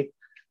Brady,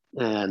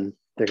 and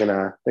they're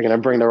gonna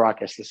bring the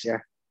ruckus this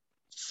year.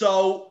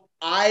 So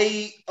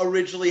I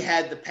originally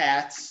had the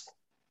Pats,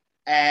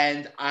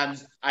 and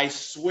I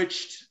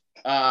switched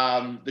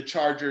the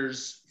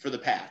Chargers for the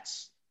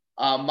Pats.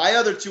 My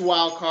other two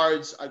wild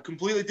cards are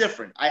completely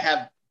different. I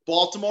have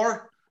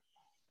Baltimore,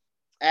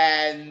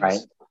 and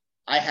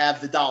I have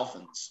the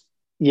Dolphins.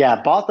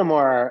 Yeah,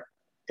 Baltimore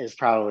is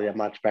probably a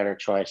much better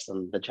choice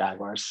than the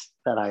Jaguars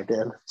that I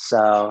did.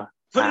 So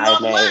put it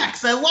on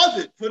wax. I love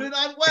it. Put it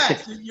on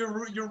wax.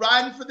 You're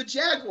riding for the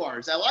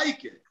Jaguars. I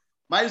like it.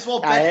 Might as well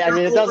bet.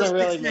 It doesn't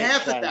really make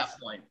sense sense at that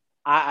point.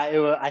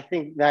 I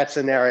think that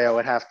scenario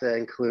would have to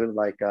include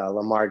like a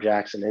Lamar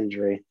Jackson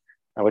injury,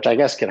 which I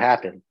guess could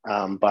happen.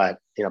 But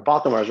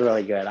Baltimore is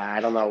really good. I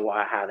don't know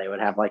how they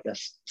would have like a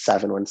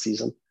 7-win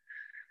season.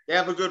 They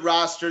have a good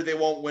roster. They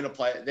won't win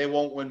They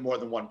won't win more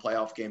than one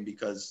playoff game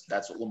because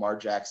that's what Lamar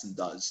Jackson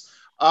does.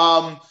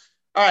 All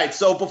right.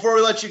 So before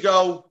we let you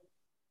go,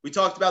 we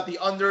talked about the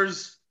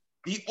unders,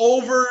 the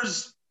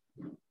overs.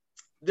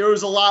 There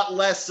was a lot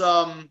less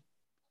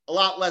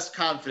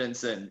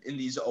confidence in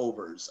these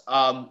overs.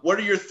 What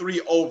are your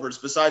three overs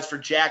besides for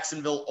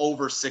Jacksonville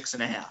over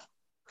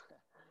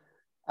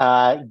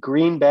 6.5?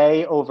 Green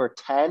Bay over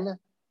 10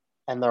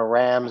 and the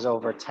Rams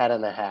over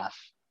 10.5.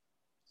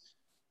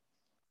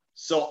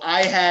 So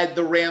I had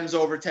the Rams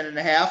over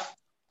 10.5.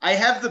 I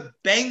have the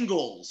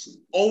Bengals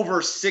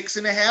over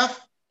 6.5.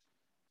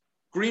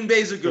 Green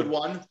Bay's a good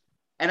one.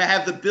 And I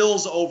have the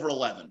Bills over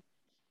 11.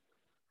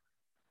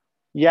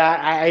 Yeah,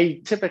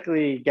 I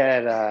typically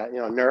get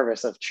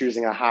nervous of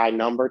choosing a high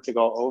number to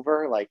go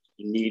over. Like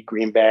you need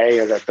Green Bay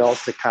or the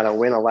Bills to kind of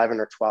win 11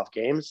 or 12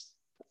 games.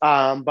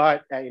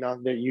 But there's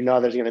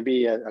going to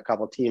be a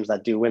couple teams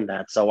that do win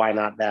that. So why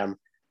not them?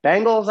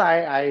 Bengals,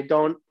 I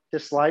don't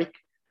dislike.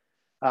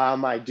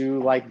 I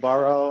do like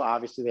Burrow.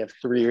 Obviously, they have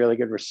three really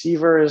good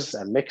receivers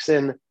and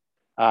Mixon.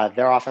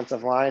 Their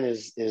offensive line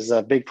is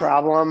a big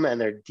problem, and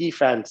their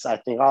defense, I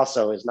think,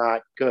 also is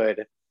not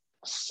good.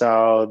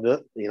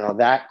 So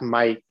that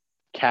might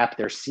cap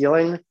their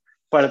ceiling,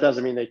 but it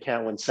doesn't mean they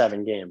can't win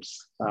 7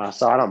 games.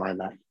 So I don't mind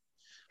that.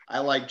 I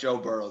like Joe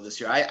Burrow this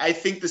year. I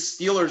think the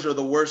Steelers are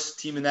the worst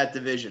team in that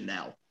division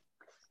now.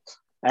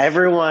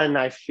 Everyone,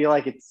 I feel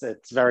like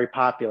it's very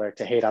popular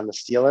to hate on the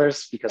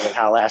Steelers because of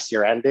how last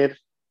year ended.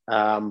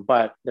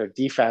 But their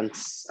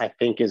defense, I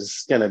think,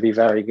 is going to be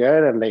very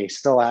good, and they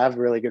still have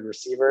really good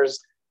receivers.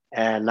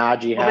 And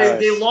Najee Harris.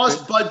 They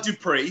lost Bud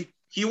Dupree.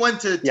 He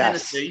went to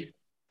Tennessee. Yes,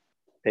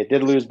 they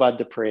did lose Bud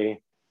Dupree,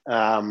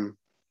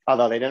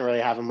 although they didn't really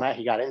have him.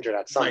 He got injured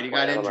at some point. He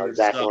got injured. I don't know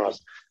exactly what it was.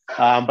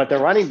 But the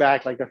running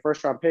back, like the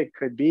first-round pick,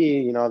 could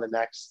be the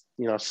next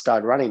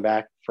stud running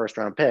back,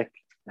 first-round pick,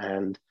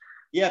 and.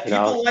 Yeah,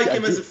 people like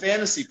him as a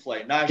fantasy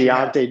play.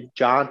 Deontay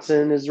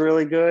Johnson is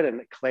really good,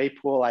 and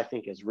Claypool, I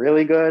think, is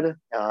really good.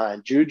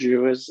 And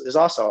Juju is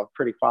also a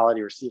pretty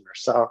quality receiver.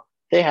 So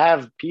they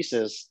have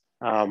pieces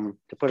to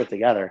put it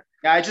together.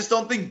 Yeah, I just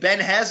don't think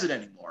Ben has it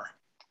anymore.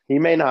 He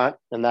may not,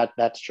 and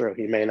that's true.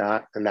 He may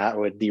not, and that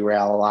would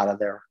derail a lot of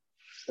their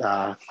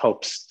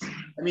hopes.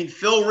 I mean,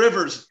 Phil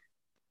Rivers,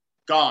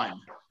 gone.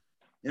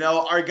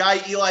 Our guy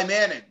Eli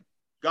Manning,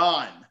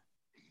 gone.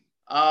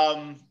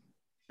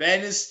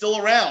 Ben is still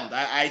around.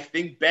 I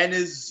think Ben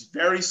is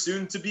very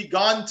soon to be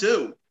gone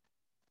too.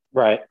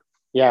 Right.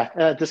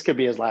 Yeah. This could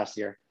be his last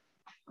year.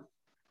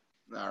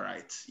 All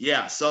right.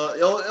 Yeah. So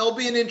it'll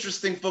be an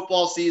interesting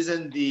football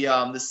season. The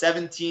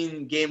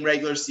 17-game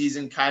regular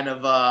season kind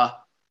of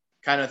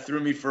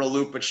threw me for a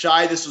loop. But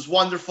Shai, this was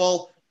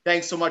wonderful.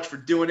 Thanks so much for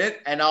doing it.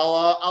 And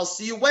I'll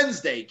see you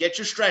Wednesday. Get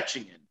your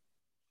stretching in.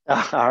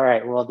 All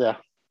right. Will do.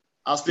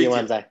 I'll speak to you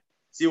Wednesday.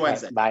 See you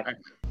Wednesday. Right, bye. All right.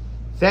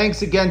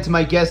 Thanks again to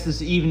my guest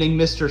this evening,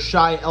 Mr.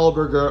 Shai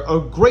Elberger, a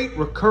great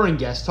recurring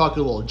guest,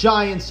 talking a little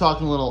Giants,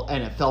 talking a little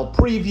NFL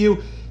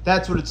preview.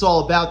 That's what it's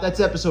all about. That's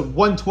episode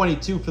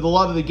 122. For the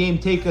love of the game,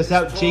 take us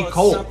out, J.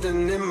 Cole.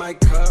 Something in my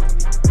cup.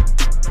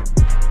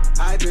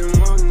 I've been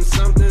wanting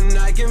something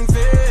I can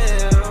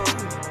feel.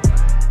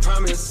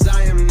 Promise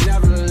I am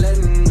never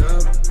letting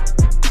up.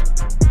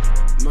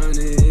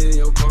 Money in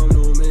your palm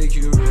don't make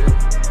you real.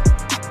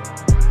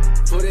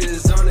 Put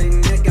it on their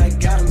neck, I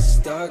got them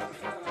stuck.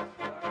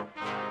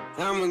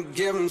 I'ma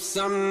give them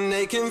something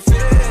they can feel.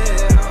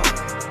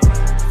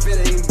 If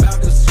it ain't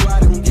about the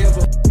swat, don't give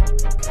a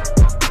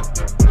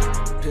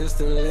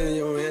pistol in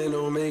your hand,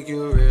 don't make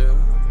you real.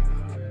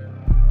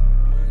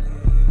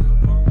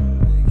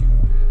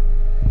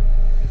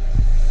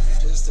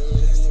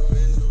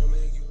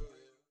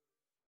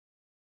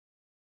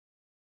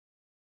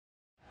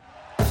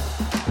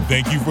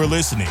 Thank you for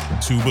listening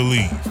to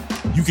Believe.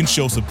 You can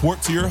show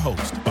support to your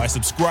host by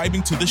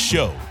subscribing to the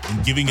show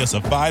and giving us a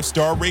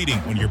 5-star rating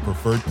on your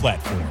preferred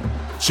platform.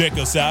 Check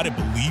us out at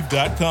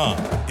Believe.com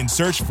and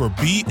search for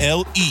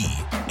BLEAV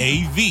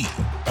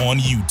on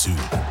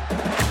YouTube.